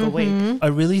missing a single Mm-hmm. week. I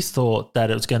really thought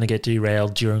that it was going to get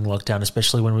derailed during lockdown,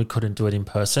 especially when we couldn't do it in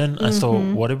person. I thought,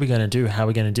 what are we going to do? How are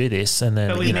we going to do this? And then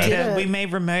But we you know,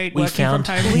 made remote we working found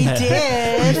from home. We Yeah.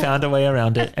 did. we found a way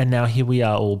around it, and now here we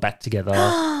are, all back together.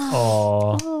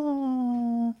 Oh.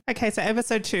 Oh. Okay, so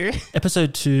episode 2.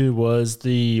 Episode 2 was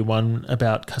the one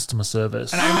about customer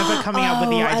service. And I remember coming up with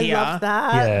the idea. I love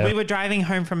that. Yeah. We were driving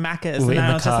home from Macca's We were and in I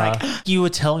the was car. just like, You were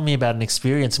telling me about an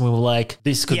experience, and we were like,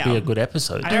 "This could be Yeah. a good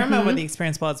episode." I don't remember what the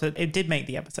experience was, but it did make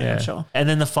the episode, Yeah. I'm sure. And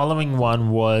then the following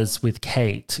one was with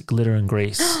Kate, Glitter and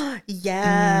Grease.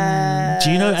 Yes.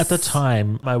 Do you know at the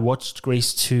time I watched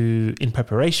Grease 2 in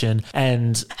preparation,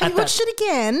 and Have you watched it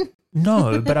again?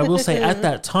 no, but I will say at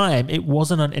that time it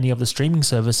wasn't on any of the streaming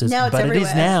services, Now it's but it is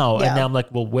everywhere. now. Yeah. And now I'm like,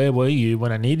 well, where were you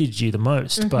when I needed you the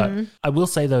most? But I will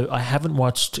say though, I haven't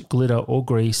watched Glitter or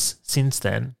Grease since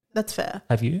then. That's fair.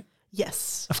 Have you?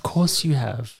 Yes. Of course you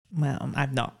have. Well,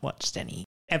 I've not watched any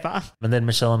ever. And then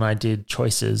Michelle and I did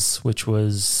Choices, which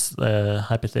was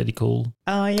hypothetical.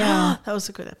 Oh, yeah. That was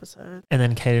a good episode. And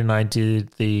then Kate and I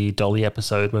did the Dolly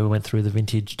episode where we went through the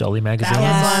vintage Dolly magazines.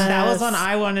 That was one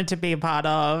I wanted to be a part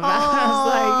of. I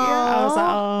was like,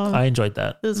 oh. I enjoyed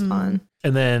that. It was fun.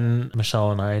 And then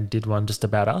Michelle and I did one just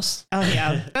about us. Oh,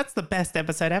 yeah. That's the best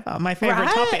episode ever. My favorite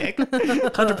Right? topic.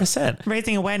 100%.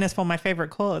 Raising awareness for my favorite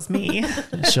cause, me.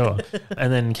 Sure.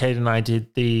 And then Kate and I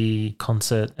did the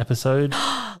concert episode.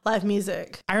 Live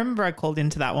music. I remember I called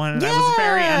into that one and I was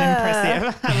very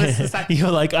unimpressive. I was just like, You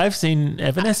were like, I've seen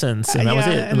Evanescence. And that was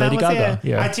it. and Lady that was Gaga. it.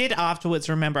 Yeah. I did afterwards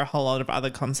remember a whole lot of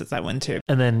other concerts I went to.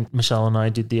 And then Michelle and I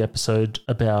did the episode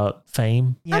about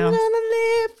fame. Yeah. I'm gonna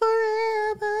live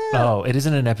forever. Oh, it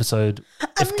isn't an episode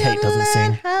if I'm Kate gonna doesn't sing.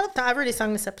 learn how- I've already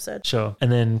sung this episode. Sure.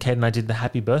 And then Kate and I did the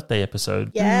happy birthday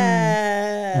episode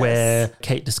Yes. where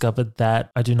Kate discovered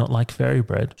that I do not like fairy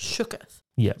bread. Shooketh.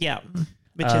 Yeah. Yeah.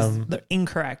 Which is the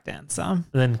incorrect answer. And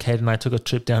then Kate and I took a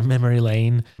trip down memory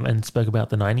lane and spoke about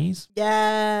the 90s.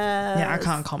 Yes. Yeah, I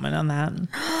can't comment on that.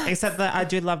 Except that I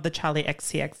do love the Charlie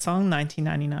XCX song,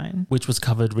 1999. Which was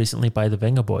covered recently by the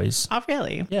Venga Boys. Oh,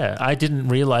 really? Yeah, I didn't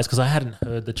realize because I hadn't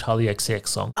heard the Charlie XCX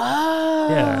song. Oh,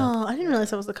 Yeah. I didn't realize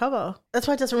that was the cover. That's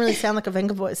why it doesn't really sound like a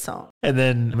Venga Boys song. And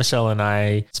then Michelle and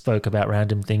I spoke about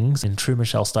random things in true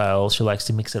Michelle style. She likes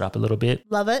to mix it up a little bit.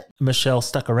 Love it. Michelle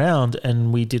stuck around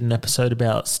and we did an episode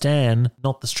about Stan,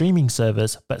 not the streaming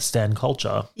service, but Stan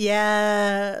culture.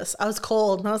 Yes. I was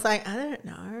called and I was like, I don't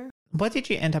know. What did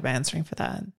you end up answering for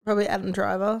that? Probably Adam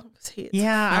Driver. 'cause he is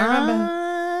Yeah, I remember.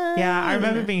 fun. Yeah, I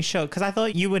remember being shocked because I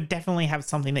thought you would definitely have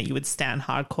something that you would stand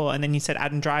hardcore. And then you said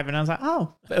Adam Driver and I was like,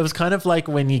 oh. It was kind of like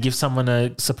when you give someone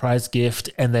a surprise gift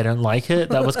and they don't like it.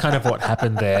 That was kind of what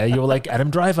happened there. You were like, Adam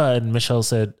Driver. And Michelle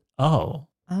said, oh.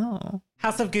 Oh.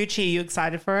 House of Gucci, are you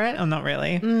excited for it or not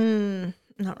really?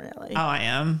 Not really. Oh, I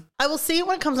am. I will see it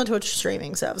when it comes onto a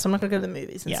streaming service. I'm not going to go to the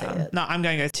movies and see Yeah. it. No, I'm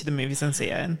going to go to the movies and see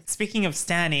it. Speaking of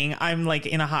standing, I'm like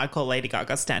in a hardcore Lady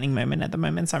Gaga standing moment at the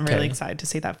moment. So I'm really Okay. excited to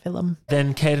see that film.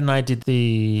 Then Kate and I did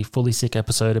the Fully Sick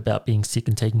episode about being sick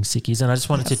and taking sickies. And I just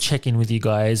wanted to check in with you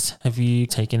guys. Have you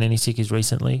taken any sickies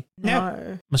recently?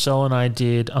 No. Michelle and I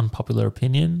did Unpopular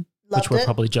Opinion, Loved which were it.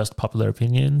 probably just popular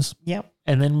opinions. Yep.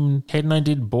 And then Kate and I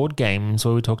did board games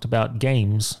where we talked about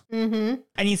games. Mm-hmm.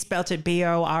 And you spelt it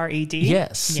Bored?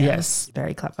 Yes, yes.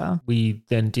 Very clever. We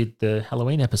then did the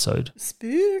Halloween episode.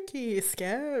 Spooky,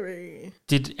 scary.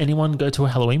 Did anyone go to a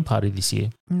Halloween party this year?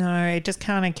 No, it just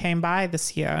kind of came by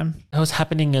this year. That was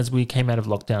happening as we came out of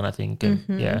lockdown, I think. And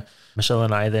yeah, Michelle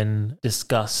and I then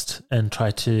discussed and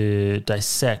tried to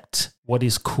dissect what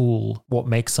is cool, what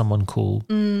makes someone cool.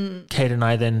 Kate and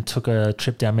I then took a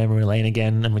trip down memory lane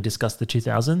again and we discussed the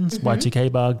 2000s,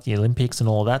 Y2K bug, the Olympics and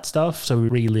all that stuff. So we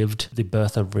relived the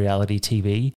birth of reality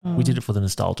TV. We did it for the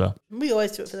nostalgia. We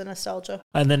always do it for the nostalgia.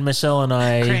 And then Michelle and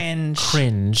I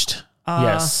Cringed.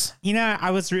 Yes. You know,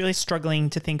 I was really struggling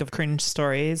to think of cringe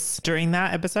stories during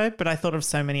that episode, but I thought of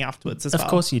so many afterwards as well. Of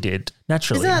course you did.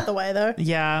 Naturally. Isn't that the way though?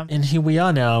 Yeah. And here we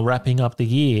are now wrapping up the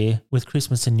year with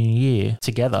Christmas and New Year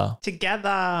together.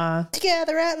 Together.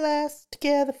 Together at last,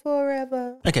 together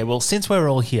forever. Okay, well, since we're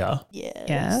all here, Yes.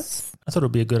 Yes. I thought it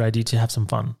would be a good idea to have some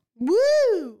fun.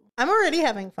 Woo! I'm already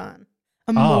having fun.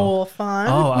 More fun.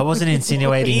 Oh, I wasn't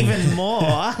insinuating. Even more.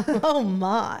 Oh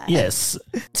my. Yes.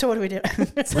 So what do we do?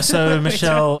 So,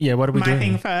 Michelle, what are we My doing?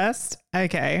 thing first.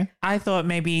 Okay. I thought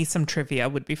maybe some trivia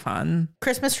would be fun.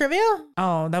 Christmas trivia?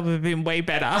 Oh, that would have been way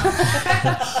better.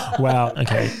 Wow.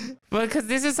 Okay. Well, because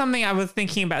this is something I was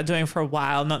thinking about doing for a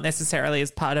while, not necessarily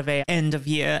as part of a end of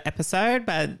year episode,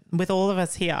 but with all of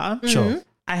us here, Sure.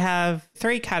 I have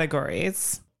 3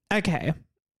 categories. Okay.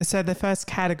 So the first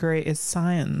category is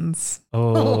science.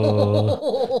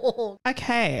 Oh.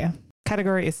 Okay.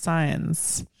 Category is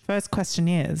science. First question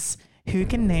is, who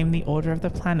can name the order of the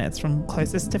planets from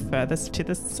closest to furthest to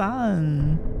the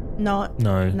sun? Not.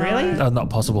 No. Really?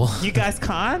 Not possible. You guys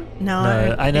can't? No.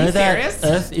 No, I Are know you that serious?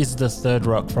 Earth is the third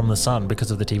rock from the sun because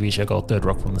of the TV show called Third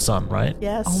Rock from the Sun, right?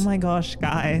 Yes. Oh my gosh,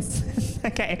 guys.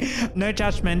 Okay. No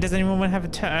judgment. Does anyone want to have a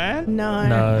turn? No.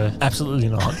 No, absolutely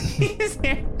not.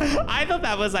 I thought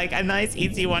that was like a nice,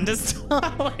 easy one to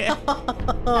start with.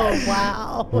 Oh,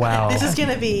 wow. Wow. This is going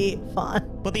to be fun.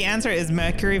 Well, the answer is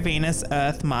Mercury, Venus,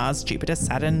 Earth, Mars, Jupiter,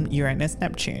 Saturn, Uranus,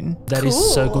 Neptune. That is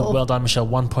so Cool. good. Well done, Michelle.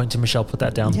 1 point to Michelle. Put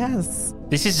that down. Yes.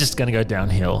 This is just going to go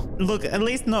downhill. Look, at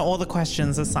least not all the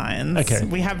questions are science. Okay.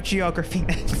 We have geography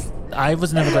next. I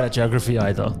was never good at geography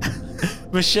either.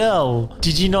 Michelle,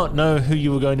 did you not know who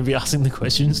you were going to be asking the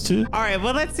questions to? All right,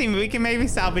 well, let's see. We can maybe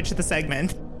salvage the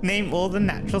segment. Name all the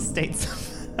natural states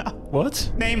of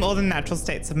What? Name all the natural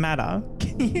states of matter.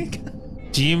 Can you?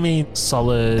 Do you mean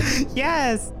solid,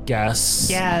 Yes. gas,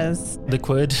 Yes.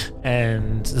 liquid,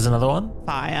 and there's another one?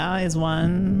 Fire is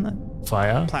one.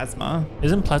 Fire? Plasma.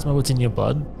 Isn't plasma what's in your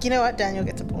blood? You know what? Daniel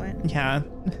gets a point. Yeah.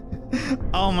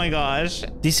 Oh my gosh.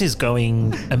 This is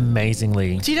going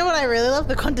amazingly. Do you know what I really love?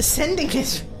 The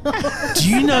condescendingness. Do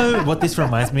you know what this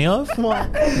reminds me of?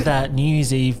 What? That New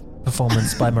Year's Eve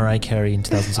performance by Mariah Carey in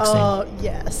 2016. Oh,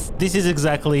 yes. This is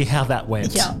exactly how that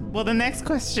went. Yeah. Well, the next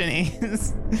question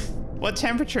is, what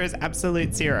temperature is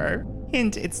absolute zero?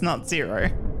 Hint, it's not zero.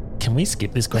 Can we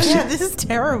skip this question? Yeah, this is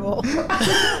terrible.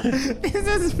 This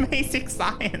is basic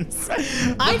science.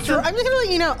 I'm just going to let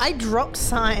you know, I dropped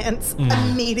science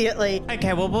immediately.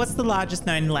 Okay, well, what's the largest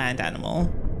known land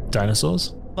animal?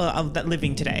 Dinosaurs? That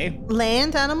living today?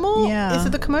 Land animal? Yeah. Is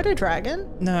it the Komodo dragon?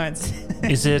 No, it's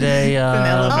Is it a... an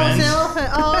elephant. Oh, it's an elephant.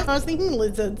 Oh, I was thinking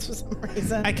lizards for some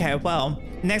reason. Okay, well,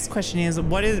 next question is,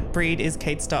 breed is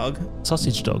Kate's dog?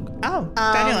 sausage dog? Oh,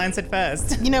 Daniel answered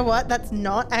first. You know what? That's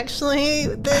not actually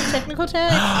the technical term.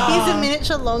 He's a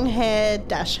miniature long-haired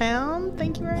dashhound.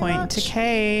 Thank you very Point much. to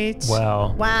Kate.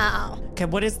 Wow. Wow. Okay,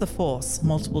 what is the force?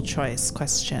 Multiple choice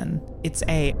question. It's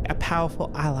a powerful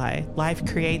ally. Life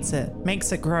creates it,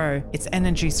 makes it grow. Its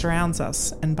energy surrounds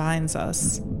us and binds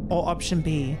us. Or option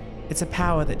B, it's a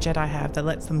power that Jedi have that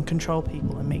lets them control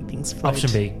people and make things float.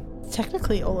 Option B.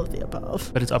 Technically all of the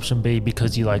above. But it's option B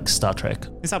because you like Star Trek.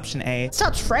 It's option A.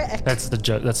 Star Trek. That's the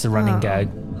joke. That's the running gag.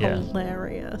 Yeah.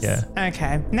 Hilarious. Yeah.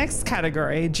 Okay, next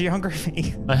category,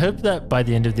 geography. I hope that by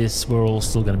the end of this, we're all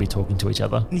still going to be talking to each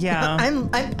other. Yeah. I'm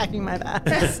packing my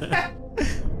bags.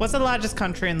 What's the largest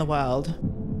country in the world?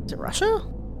 Is it Russia?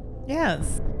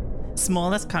 Yes.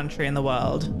 Smallest country in the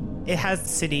world. It has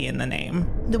city in the name.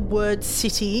 The word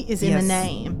city is in Yes. the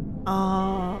name.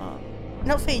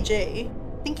 Not Fiji.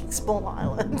 Thinking small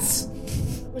islands.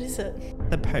 What is it?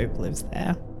 The Pope lives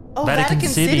there. Oh, Vatican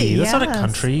City. That's not a Yes.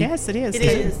 country. Yes, it is. It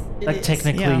is. It Like is.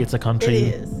 technically, Yeah. it's a It country.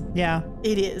 is. Yeah.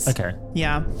 It is. Okay.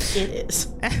 Yeah. It is.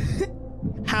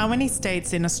 How many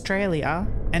states in Australia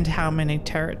and how many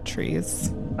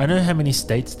territories? I know how many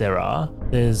states there are.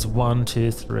 There's 1,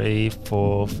 2, 3,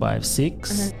 4, 5,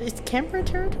 6. Is Canberra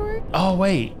territory? Oh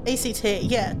wait. ACT,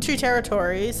 yeah, 2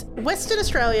 territories. Western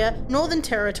Australia, Northern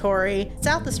Territory,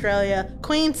 South Australia,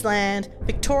 Queensland,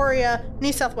 Victoria,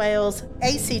 New South Wales,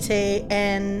 ACT,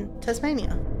 and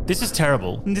Tasmania. This is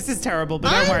terrible. This is terrible, but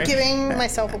don't I'm worry. giving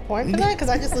myself a point for that because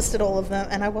I just listed all of them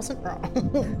and I wasn't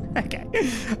wrong. Okay.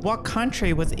 What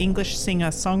country was English singer,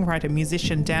 songwriter,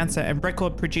 musician, dancer, and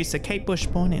record producer Kate Bush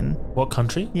born in? What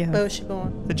country? Yeah. Where was she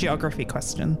born? The geography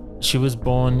question. She was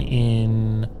born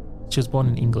in She was born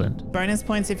in England. Bonus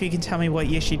points if you can tell me what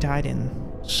year she died in.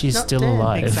 She's Not still dead.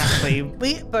 alive. Exactly.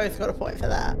 We both got a point for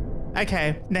that.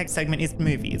 Okay, next segment is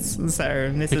movies.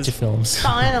 So this Picture is... films.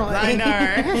 Finally. I know.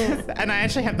 And I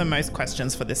actually have the most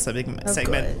questions for this segment.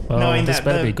 good. Well, this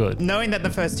better be good. Knowing that the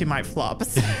first two might flop.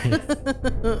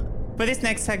 For this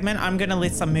next segment, I'm going to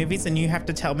list some movies and you have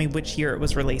to tell me which year it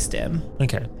was released in.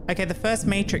 Okay. Okay, the first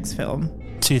Matrix film.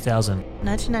 2000.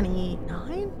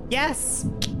 1999? Yes.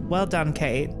 Well done,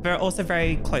 Kate. But also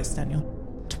very close, Daniel.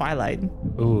 Twilight.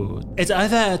 Ooh. It's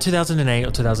either 2008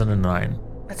 or 2009.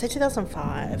 I'd say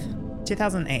 2005.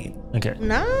 2008. Okay.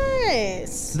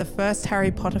 Nice. The first Harry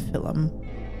Potter film.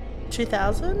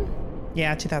 2000?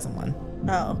 Yeah, 2001.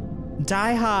 Oh.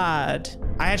 Die Hard.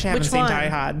 I actually haven't Which seen one? Die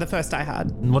Hard. The first Die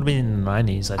Hard. Would have been in the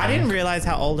 90s, I think. I didn't realize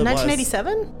how old it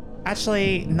 1987? was.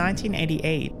 Actually,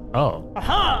 1988. Oh.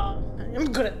 Aha!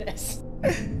 I'm good at this.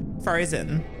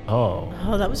 Frozen. Oh.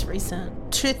 Oh, that was recent.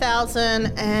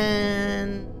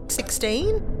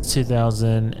 2016?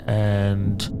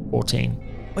 2014.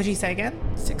 What'd you say again?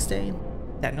 16.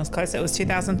 Daniel's close. It was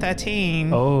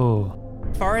 2013. Oh.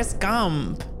 Forrest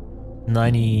Gump.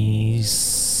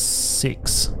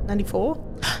 96. 94?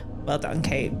 Well done,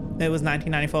 Kate. It was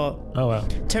 1994. Oh, wow.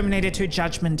 Terminator 2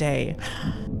 Judgment Day.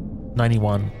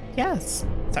 91. Yes.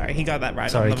 Sorry, he got that right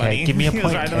Sorry, on the Kate. money. Give me a He was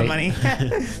point, right on the money.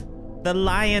 The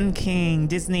Lion King,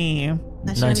 Disney.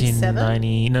 1997?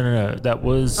 1990. No. That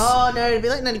was Oh, no, it'd be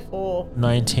like 94.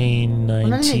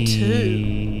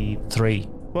 1993.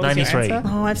 What was your 93. answer?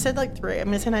 Oh, I've said like 3. I'm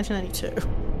going to say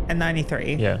 1992. And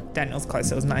 93. Yeah. Daniel's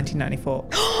close. It was 1994.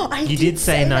 I You did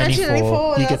say 94. 1994.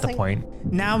 You and I get was the like, point.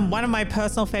 Now, one of my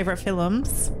personal favorite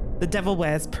films, The Devil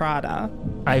Wears Prada.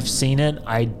 I've seen it.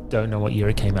 I don't know what year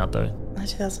it came out, though.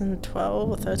 2012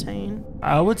 or 13.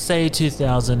 I would say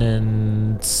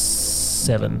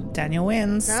 2007. Daniel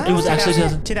wins. No. It was actually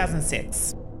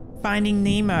 2006. Finding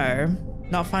Nemo.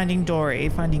 Not Finding Dory,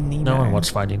 Finding Nemo. No one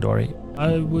watched Finding Dory.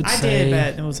 I would I say.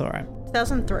 did, but it was alright.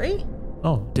 2003?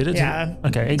 Oh, did it? Yeah.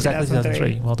 Okay, exactly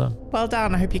 2003. Well done. Well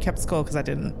done. I hope you kept score because I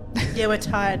didn't. Yeah, we're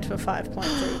tied for 5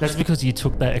 points each. That's because you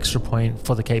took that extra point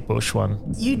for the Kate Bush one.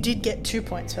 You did get 2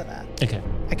 points for that. Okay.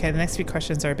 Okay, the next few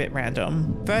questions are a bit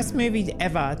random. First movie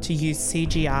ever to use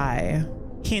CGI.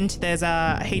 Hint, there's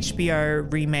a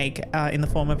HBO remake in the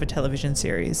form of a television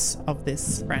series of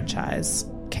this franchise.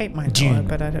 Kate might know Dune. it,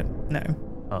 but I don't know.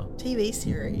 Oh. TV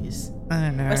series. I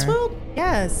don't know. Westworld?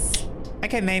 Yes.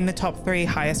 Okay, name the top 3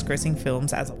 highest grossing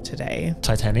films as of today.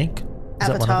 Titanic? Is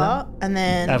that one of Avatar, and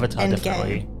then them? Avatar, Endgame.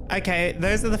 definitely. Okay,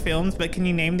 those are the films, but can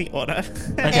you name the order?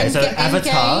 Okay, so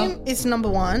Avatar. Endgame is number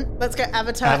 1. Let's go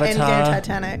Avatar, Avatar. Endgame,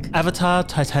 Titanic. Avatar,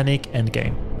 Titanic,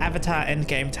 Endgame. Avatar,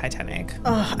 Endgame, Titanic.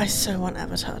 Oh, I so want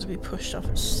Avatar to be pushed off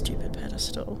a stupid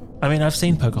pedestal. I mean, I've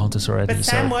seen Pocahontas already, But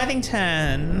so. Sam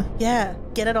Worthington. Yeah,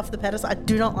 get it off the pedestal. I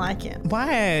do not like him.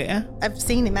 Why? I've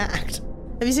seen him act.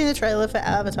 Have you seen the trailer for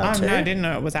Avatar Oh 2? no, I didn't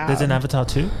know it was out. There's an Avatar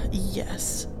too?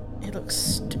 Yes. It looks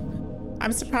stupid.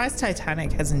 I'm surprised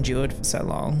Titanic has endured for so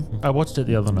long. I watched it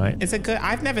the other night. Is it good?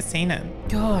 I've never seen it.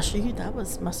 Gosh,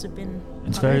 must have been.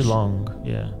 It's very rubbish. long,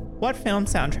 yeah. What film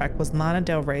soundtrack was Lana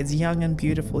Del Rey's Young and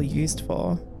Beautiful used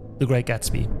for? The Great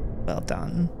Gatsby. Well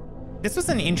done. This was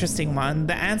an interesting one.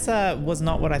 The answer was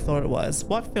not what I thought it was.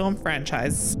 What film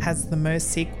franchise has the most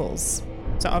sequels?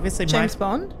 So obviously James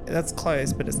Bond? That's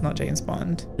close, but it's not James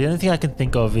Bond. The only thing I can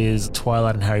think of is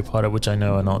Twilight and Harry Potter, which I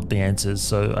know are not the answers,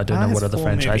 so I don't know Has what other 4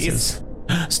 franchises.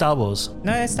 Star Wars.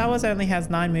 No, Star Wars only has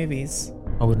 9 movies.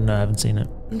 I wouldn't know, I haven't seen it.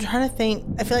 I'm trying to think.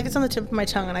 I feel like it's on the tip of my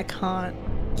tongue and I can't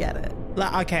get it.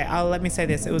 Okay, let me say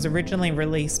this. It was originally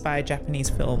released by a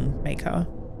Japanese filmmaker.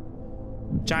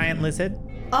 Giant Lizard.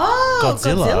 Oh,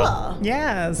 Godzilla. Godzilla.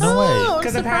 Yes. No way. Oh, I'm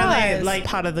Because apparently, surprised. like,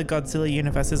 part of the Godzilla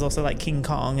universe is also like King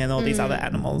Kong and all these other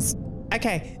animals.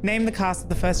 Okay, name the cast of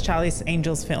the first Charlie's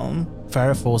Angels film.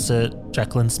 Farrah Fawcett,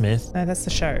 Jacqueline Smith. No, that's the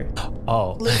show.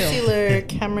 Oh. Lucy Liu,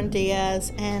 Cameron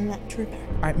Diaz, and Drew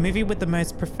Barrymore. All right, movie with the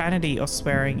most profanity or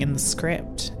swearing in the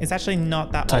script. It's actually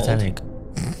not that Titanic.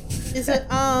 Is it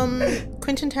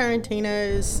Quentin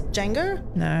Tarantino's Django?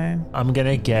 old. No, I'm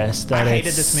gonna guess that I hated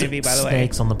it's this movie, by the way.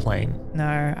 Snakes on the Plane.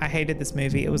 no, I hated this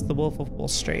movie. It was The Wolf of Wall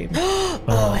Street.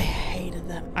 Oh, I hated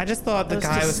that. I just thought the It was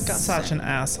guy was disgusting. such an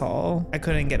asshole. I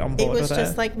couldn't get on It board was with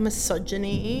just it. like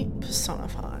misogyny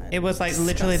personified. It was like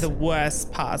literally the Disgusting.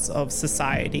 worst parts of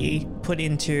society put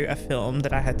into a film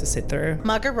that I had to sit through.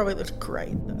 Margot Robbie looked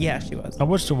great. Though. Yeah, she was. I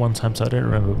watched it one time, so I don't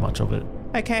remember much of it.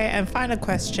 Okay, and final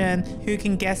question. Who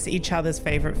can guess each other's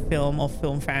favorite film or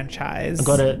film franchise? I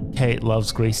got it. Kate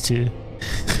loves Grease too.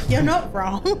 You're not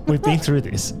wrong. We've been through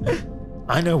this.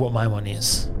 I know what my one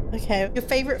is. Okay, your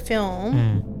favorite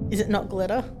film Is it not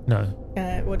glitter? No.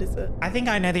 What is it? I think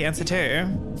I know the answer too.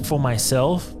 For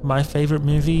myself, my favorite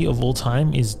movie of all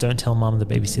time is Don't Tell Mom the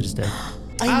Babysitter's Dead.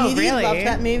 I knew really? you loved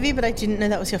that movie, but I didn't know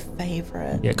that was your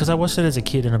favorite. Yeah, because I watched it as a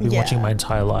kid and I've been Yeah. watching my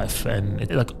entire life. And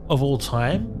of all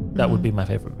time, that would be my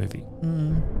favorite movie.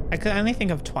 I could only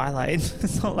think of Twilight.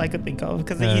 That's all I could think of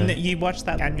because you watch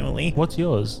that annually. What's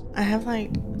yours? I have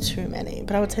like too many,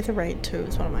 but I would say The Raid 2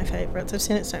 is one of my favorites. I've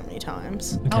seen it so many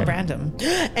times. Oh, random.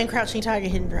 And Crouching Tiger,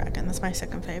 Hidden Dragon. That's my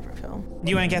second favorite film.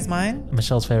 You want to guess mine?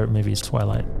 Michelle's favorite movie is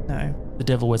Twilight. No. The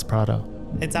Devil Wears Prada.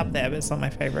 It's up there, but it's not my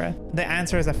favorite. The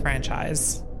answer is a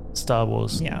franchise. Star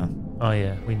Wars. Yeah. Oh,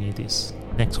 yeah. We knew this.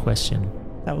 Next question.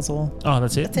 That was all. Oh,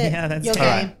 that's it? That's it. Yeah, that's your it. game.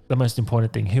 All right. The most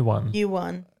important thing. Who won? You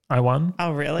won. I won?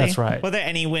 Oh, really? That's right. Were there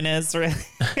any winners, really?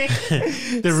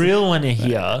 The real winner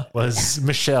here was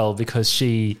Michelle because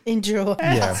she... Enjoy.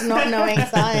 Yeah. It's not knowing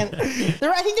science.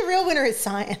 I think the real winner is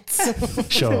science.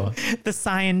 Sure. The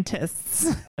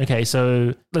scientists. Okay,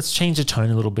 so let's change the tone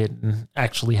a little bit and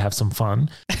actually have some fun.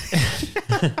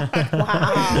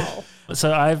 Wow.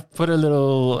 So I've put a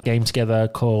little game together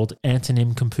called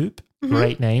Antonym Compoop.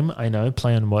 Great name, I know,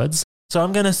 play on words. So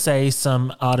I'm going to say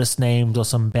some artist names or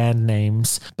some band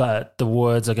names, but the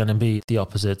words are going to be the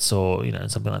opposites or,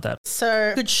 something like that.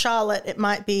 So, Good Charlotte, it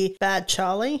might be Bad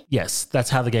Charlie. Yes, that's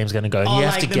how the game's going to go. Or You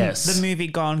have like to guess. The movie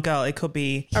Gone Girl. It could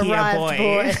be Here Arrived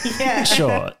Boy. Yeah.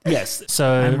 Sure, yes. So,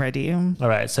 I'm ready. all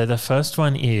right, so the first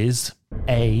one is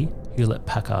A, Hewlett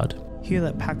Packard.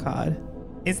 Hewlett Packard.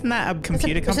 Isn't that a Is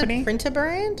computer it a company? printer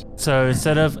brand? So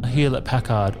instead of Hewlett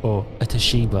Packard or a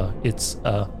Toshiba, it's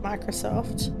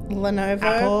Microsoft, Lenovo,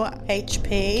 Apple.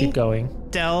 HP. keep going.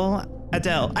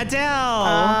 Adele.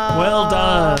 Well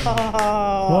done.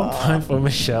 Oh. 1 point for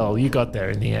Michelle. You got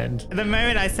there in the end. The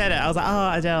moment I said it, I was like,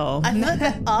 oh, Adele. I thought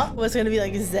the up was going to be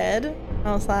like Z.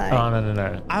 I was like, Oh,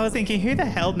 no. I was thinking, who the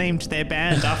hell named their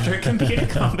band after a computer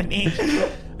company?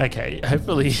 Okay,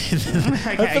 hopefully, I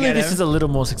hopefully get this it. is a little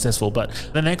more successful. But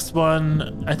the next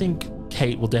one, I think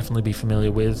Kate will definitely be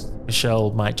familiar with. Michelle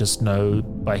might just know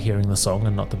by hearing the song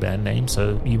and not the band name.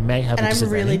 So you may have and a I'm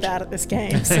disadvantage. really bad at this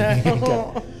game. So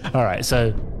Okay. All right,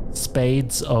 so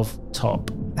Spades of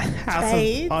Top. House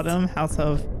Spades. of Bottom,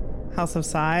 House of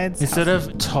Sides. Instead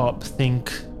of top,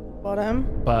 think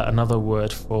bottom, but another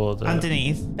word for the...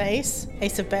 Underneath. base,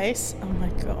 ace of base. Oh my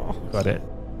god. Got it.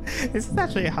 This is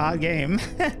actually a hard game.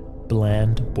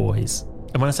 Bland boys.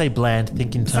 And when I say bland,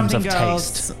 think in terms Something of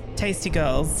girls, taste. tasty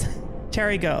girls,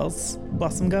 cherry girls,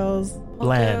 blossom girls. Hot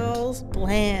Bland. Girls,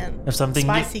 bland. Of something...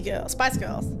 Spicy girls. Spice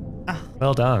girls.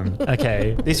 Well done.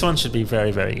 Okay, this one should be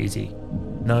very, very easy.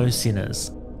 No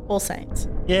sinners. All Saints.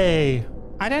 Yay.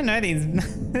 I don't know these.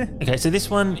 Okay, so this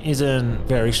one isn't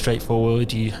very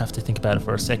straightforward. You have to think about it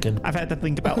for a second. I've had to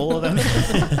think about all of them.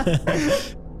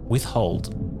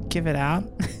 Withhold. Give it out.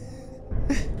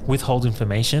 Withhold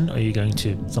information, or are you going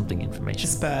to something information?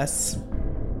 Disperse.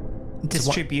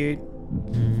 Distribute.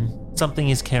 Something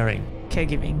is caring.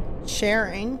 Caregiving.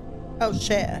 Sharing. Oh,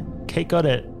 share. Kate got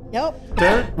it. Yep.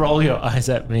 Don't roll your eyes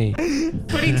at me.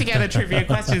 Putting together trivia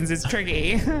questions is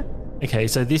tricky. Okay,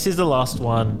 so this is the last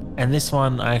one, and this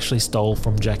one I actually stole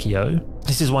from Jackie O.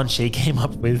 This is one she came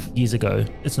up with years ago.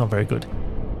 It's not very good.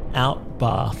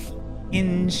 Outbath.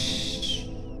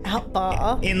 Out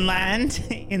bar. Inland.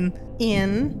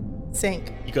 In.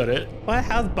 Sink. You got it. What?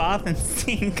 How's bath and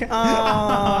sink? Oh.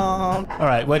 All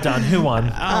right, we're done. Who won?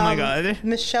 Oh my god.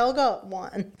 Michelle got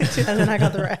one, and then I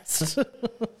got the rest.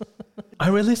 I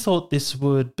really thought this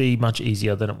would be much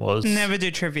easier than it was. Never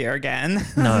do trivia again.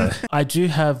 No. I do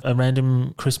have a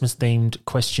random Christmas themed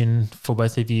question for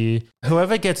both of you.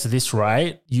 Whoever gets this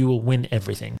right, you will win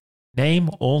everything. Name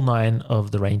all 9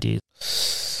 of the reindeers.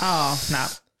 Oh, no.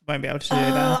 Won't be able to do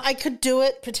that. I could do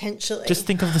it potentially. Just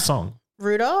think of the song.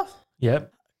 Rudolph,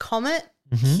 Yep. Comet,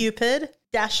 Mhm. Cupid,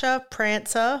 Dasher,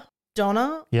 Prancer,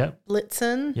 Donna, Yep.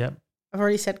 Blitzen. Yep. I've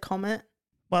already said Comet.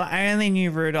 Well, I only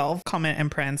knew Rudolph, Comet, and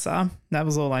Prancer. That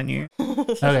was all I knew.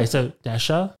 Okay, so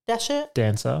Dasher, Dasher,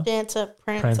 Dancer, Dancer,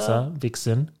 Prancer. Prancer,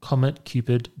 Vixen, Comet,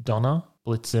 Cupid, Donna,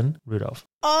 Blitzen, Rudolph.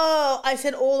 Oh, I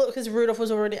said all because Rudolph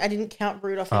was already. I didn't count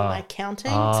Rudolph in my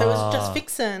counting, so it was just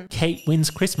Vixen. Kate wins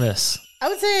Christmas. I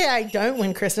would say I don't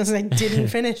win Christmas and I didn't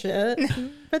finish it,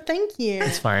 but thank you.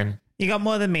 It's fine. You got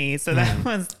more than me, so that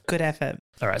was good effort.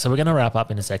 All right, so we're going to wrap up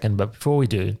in a second, but before we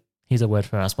do, here's a word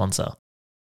from our sponsor.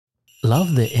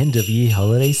 Love the end of year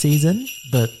holiday season,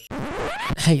 but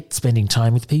hate spending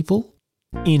time with people?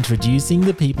 Introducing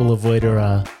the People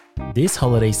Avoiderer. This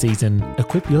holiday season,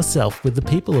 equip yourself with the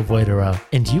people avoiderer,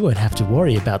 and you won't have to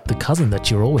worry about the cousin that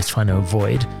you're always trying to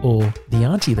avoid, or the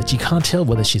auntie that you can't tell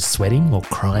whether she's sweating or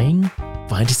crying.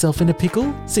 Find yourself in a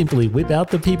pickle? Simply whip out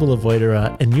the people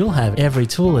avoiderer and you'll have every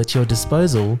tool at your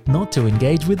disposal not to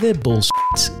engage with their bullshit.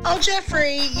 Oh,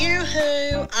 Jeffrey,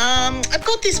 yoo-hoo. I've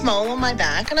got this mole on my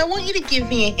back and I want you to give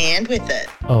me a hand with it.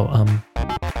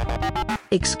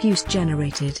 Excuse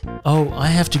generated. I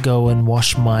have to go and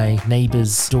wash my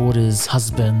neighbours' daughters,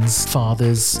 husbands,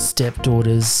 fathers,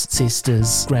 stepdaughters,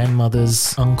 sisters,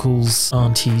 grandmothers, uncles,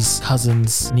 aunties,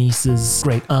 cousins, nieces,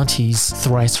 great aunties,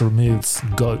 thrice removed,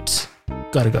 goat.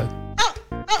 Gotta go.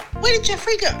 Oh, where did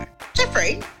Jeffrey go?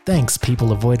 Jeffrey? Thanks, people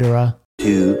avoiderer.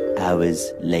 2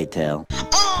 hours later.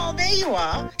 Oh, there you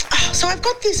are. Oh, so I've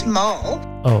got this mole.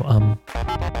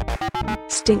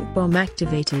 Stink bomb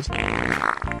activated.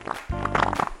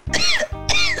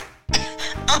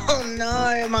 Oh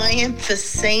no, my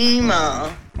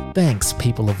emphysema. Thanks,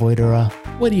 people avoiderer.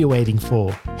 What are you waiting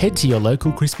for? Head to your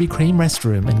local Krispy Kreme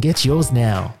restroom and get yours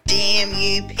now. Damn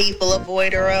you, people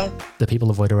avoiderer. The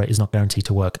people avoiderer is not guaranteed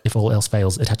to work. If all else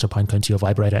fails, attach a pine cone to your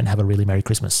vibrator and have a really Merry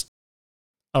Christmas.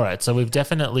 All right, so we've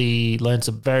definitely learned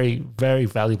a very, very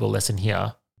valuable lesson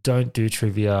here. Don't do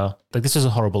trivia. Like, this is a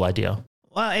horrible idea.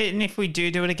 Well, and if we do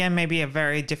it again, maybe a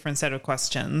very different set of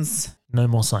questions. No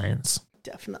more science.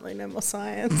 Definitely no more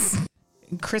science.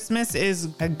 Christmas is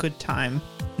a good time.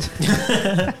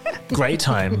 Great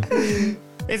time.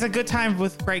 It's a good time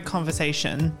with great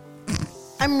conversation.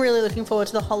 I'm really looking forward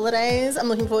to the holidays. I'm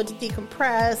looking forward to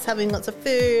decompress, having lots of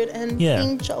food, and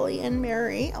being jolly and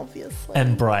merry, obviously.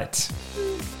 And bright.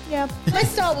 Yeah. My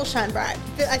star will shine bright.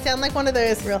 I sound like one of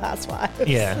those Real Housewives.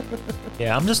 Yeah.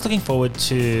 Yeah, I'm just looking forward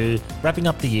to wrapping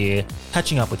up the year,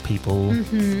 catching up with people,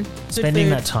 spending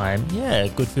that time. Yeah,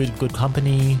 good food, good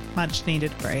company. Much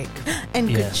needed break. And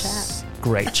good chat.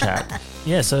 Great chat.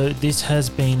 Yeah, so this has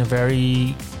been a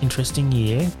very interesting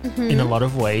year in a lot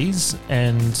of ways,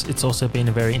 and it's also been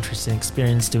a very interesting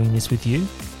experience doing this with you,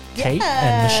 Kate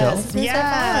and Michelle. It's been so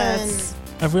fun.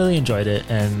 I've really enjoyed it,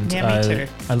 and Yeah, me too.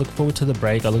 I look forward to the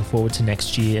break. I look forward to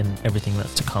next year and everything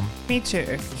that's to come. Me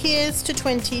too. Here's to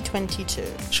 2022.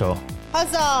 Sure.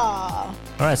 Huzzah! All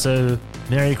right, so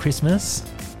Merry Christmas.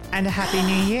 And a Happy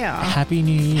New Year. Happy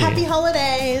New Year. Happy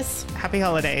holidays. Happy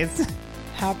holidays.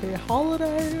 Happy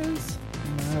holidays.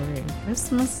 Merry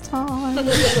Christmas time.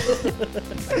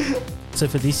 So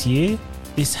for this year,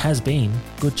 this has been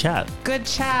Good Chat. Good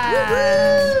chat.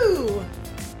 Woo!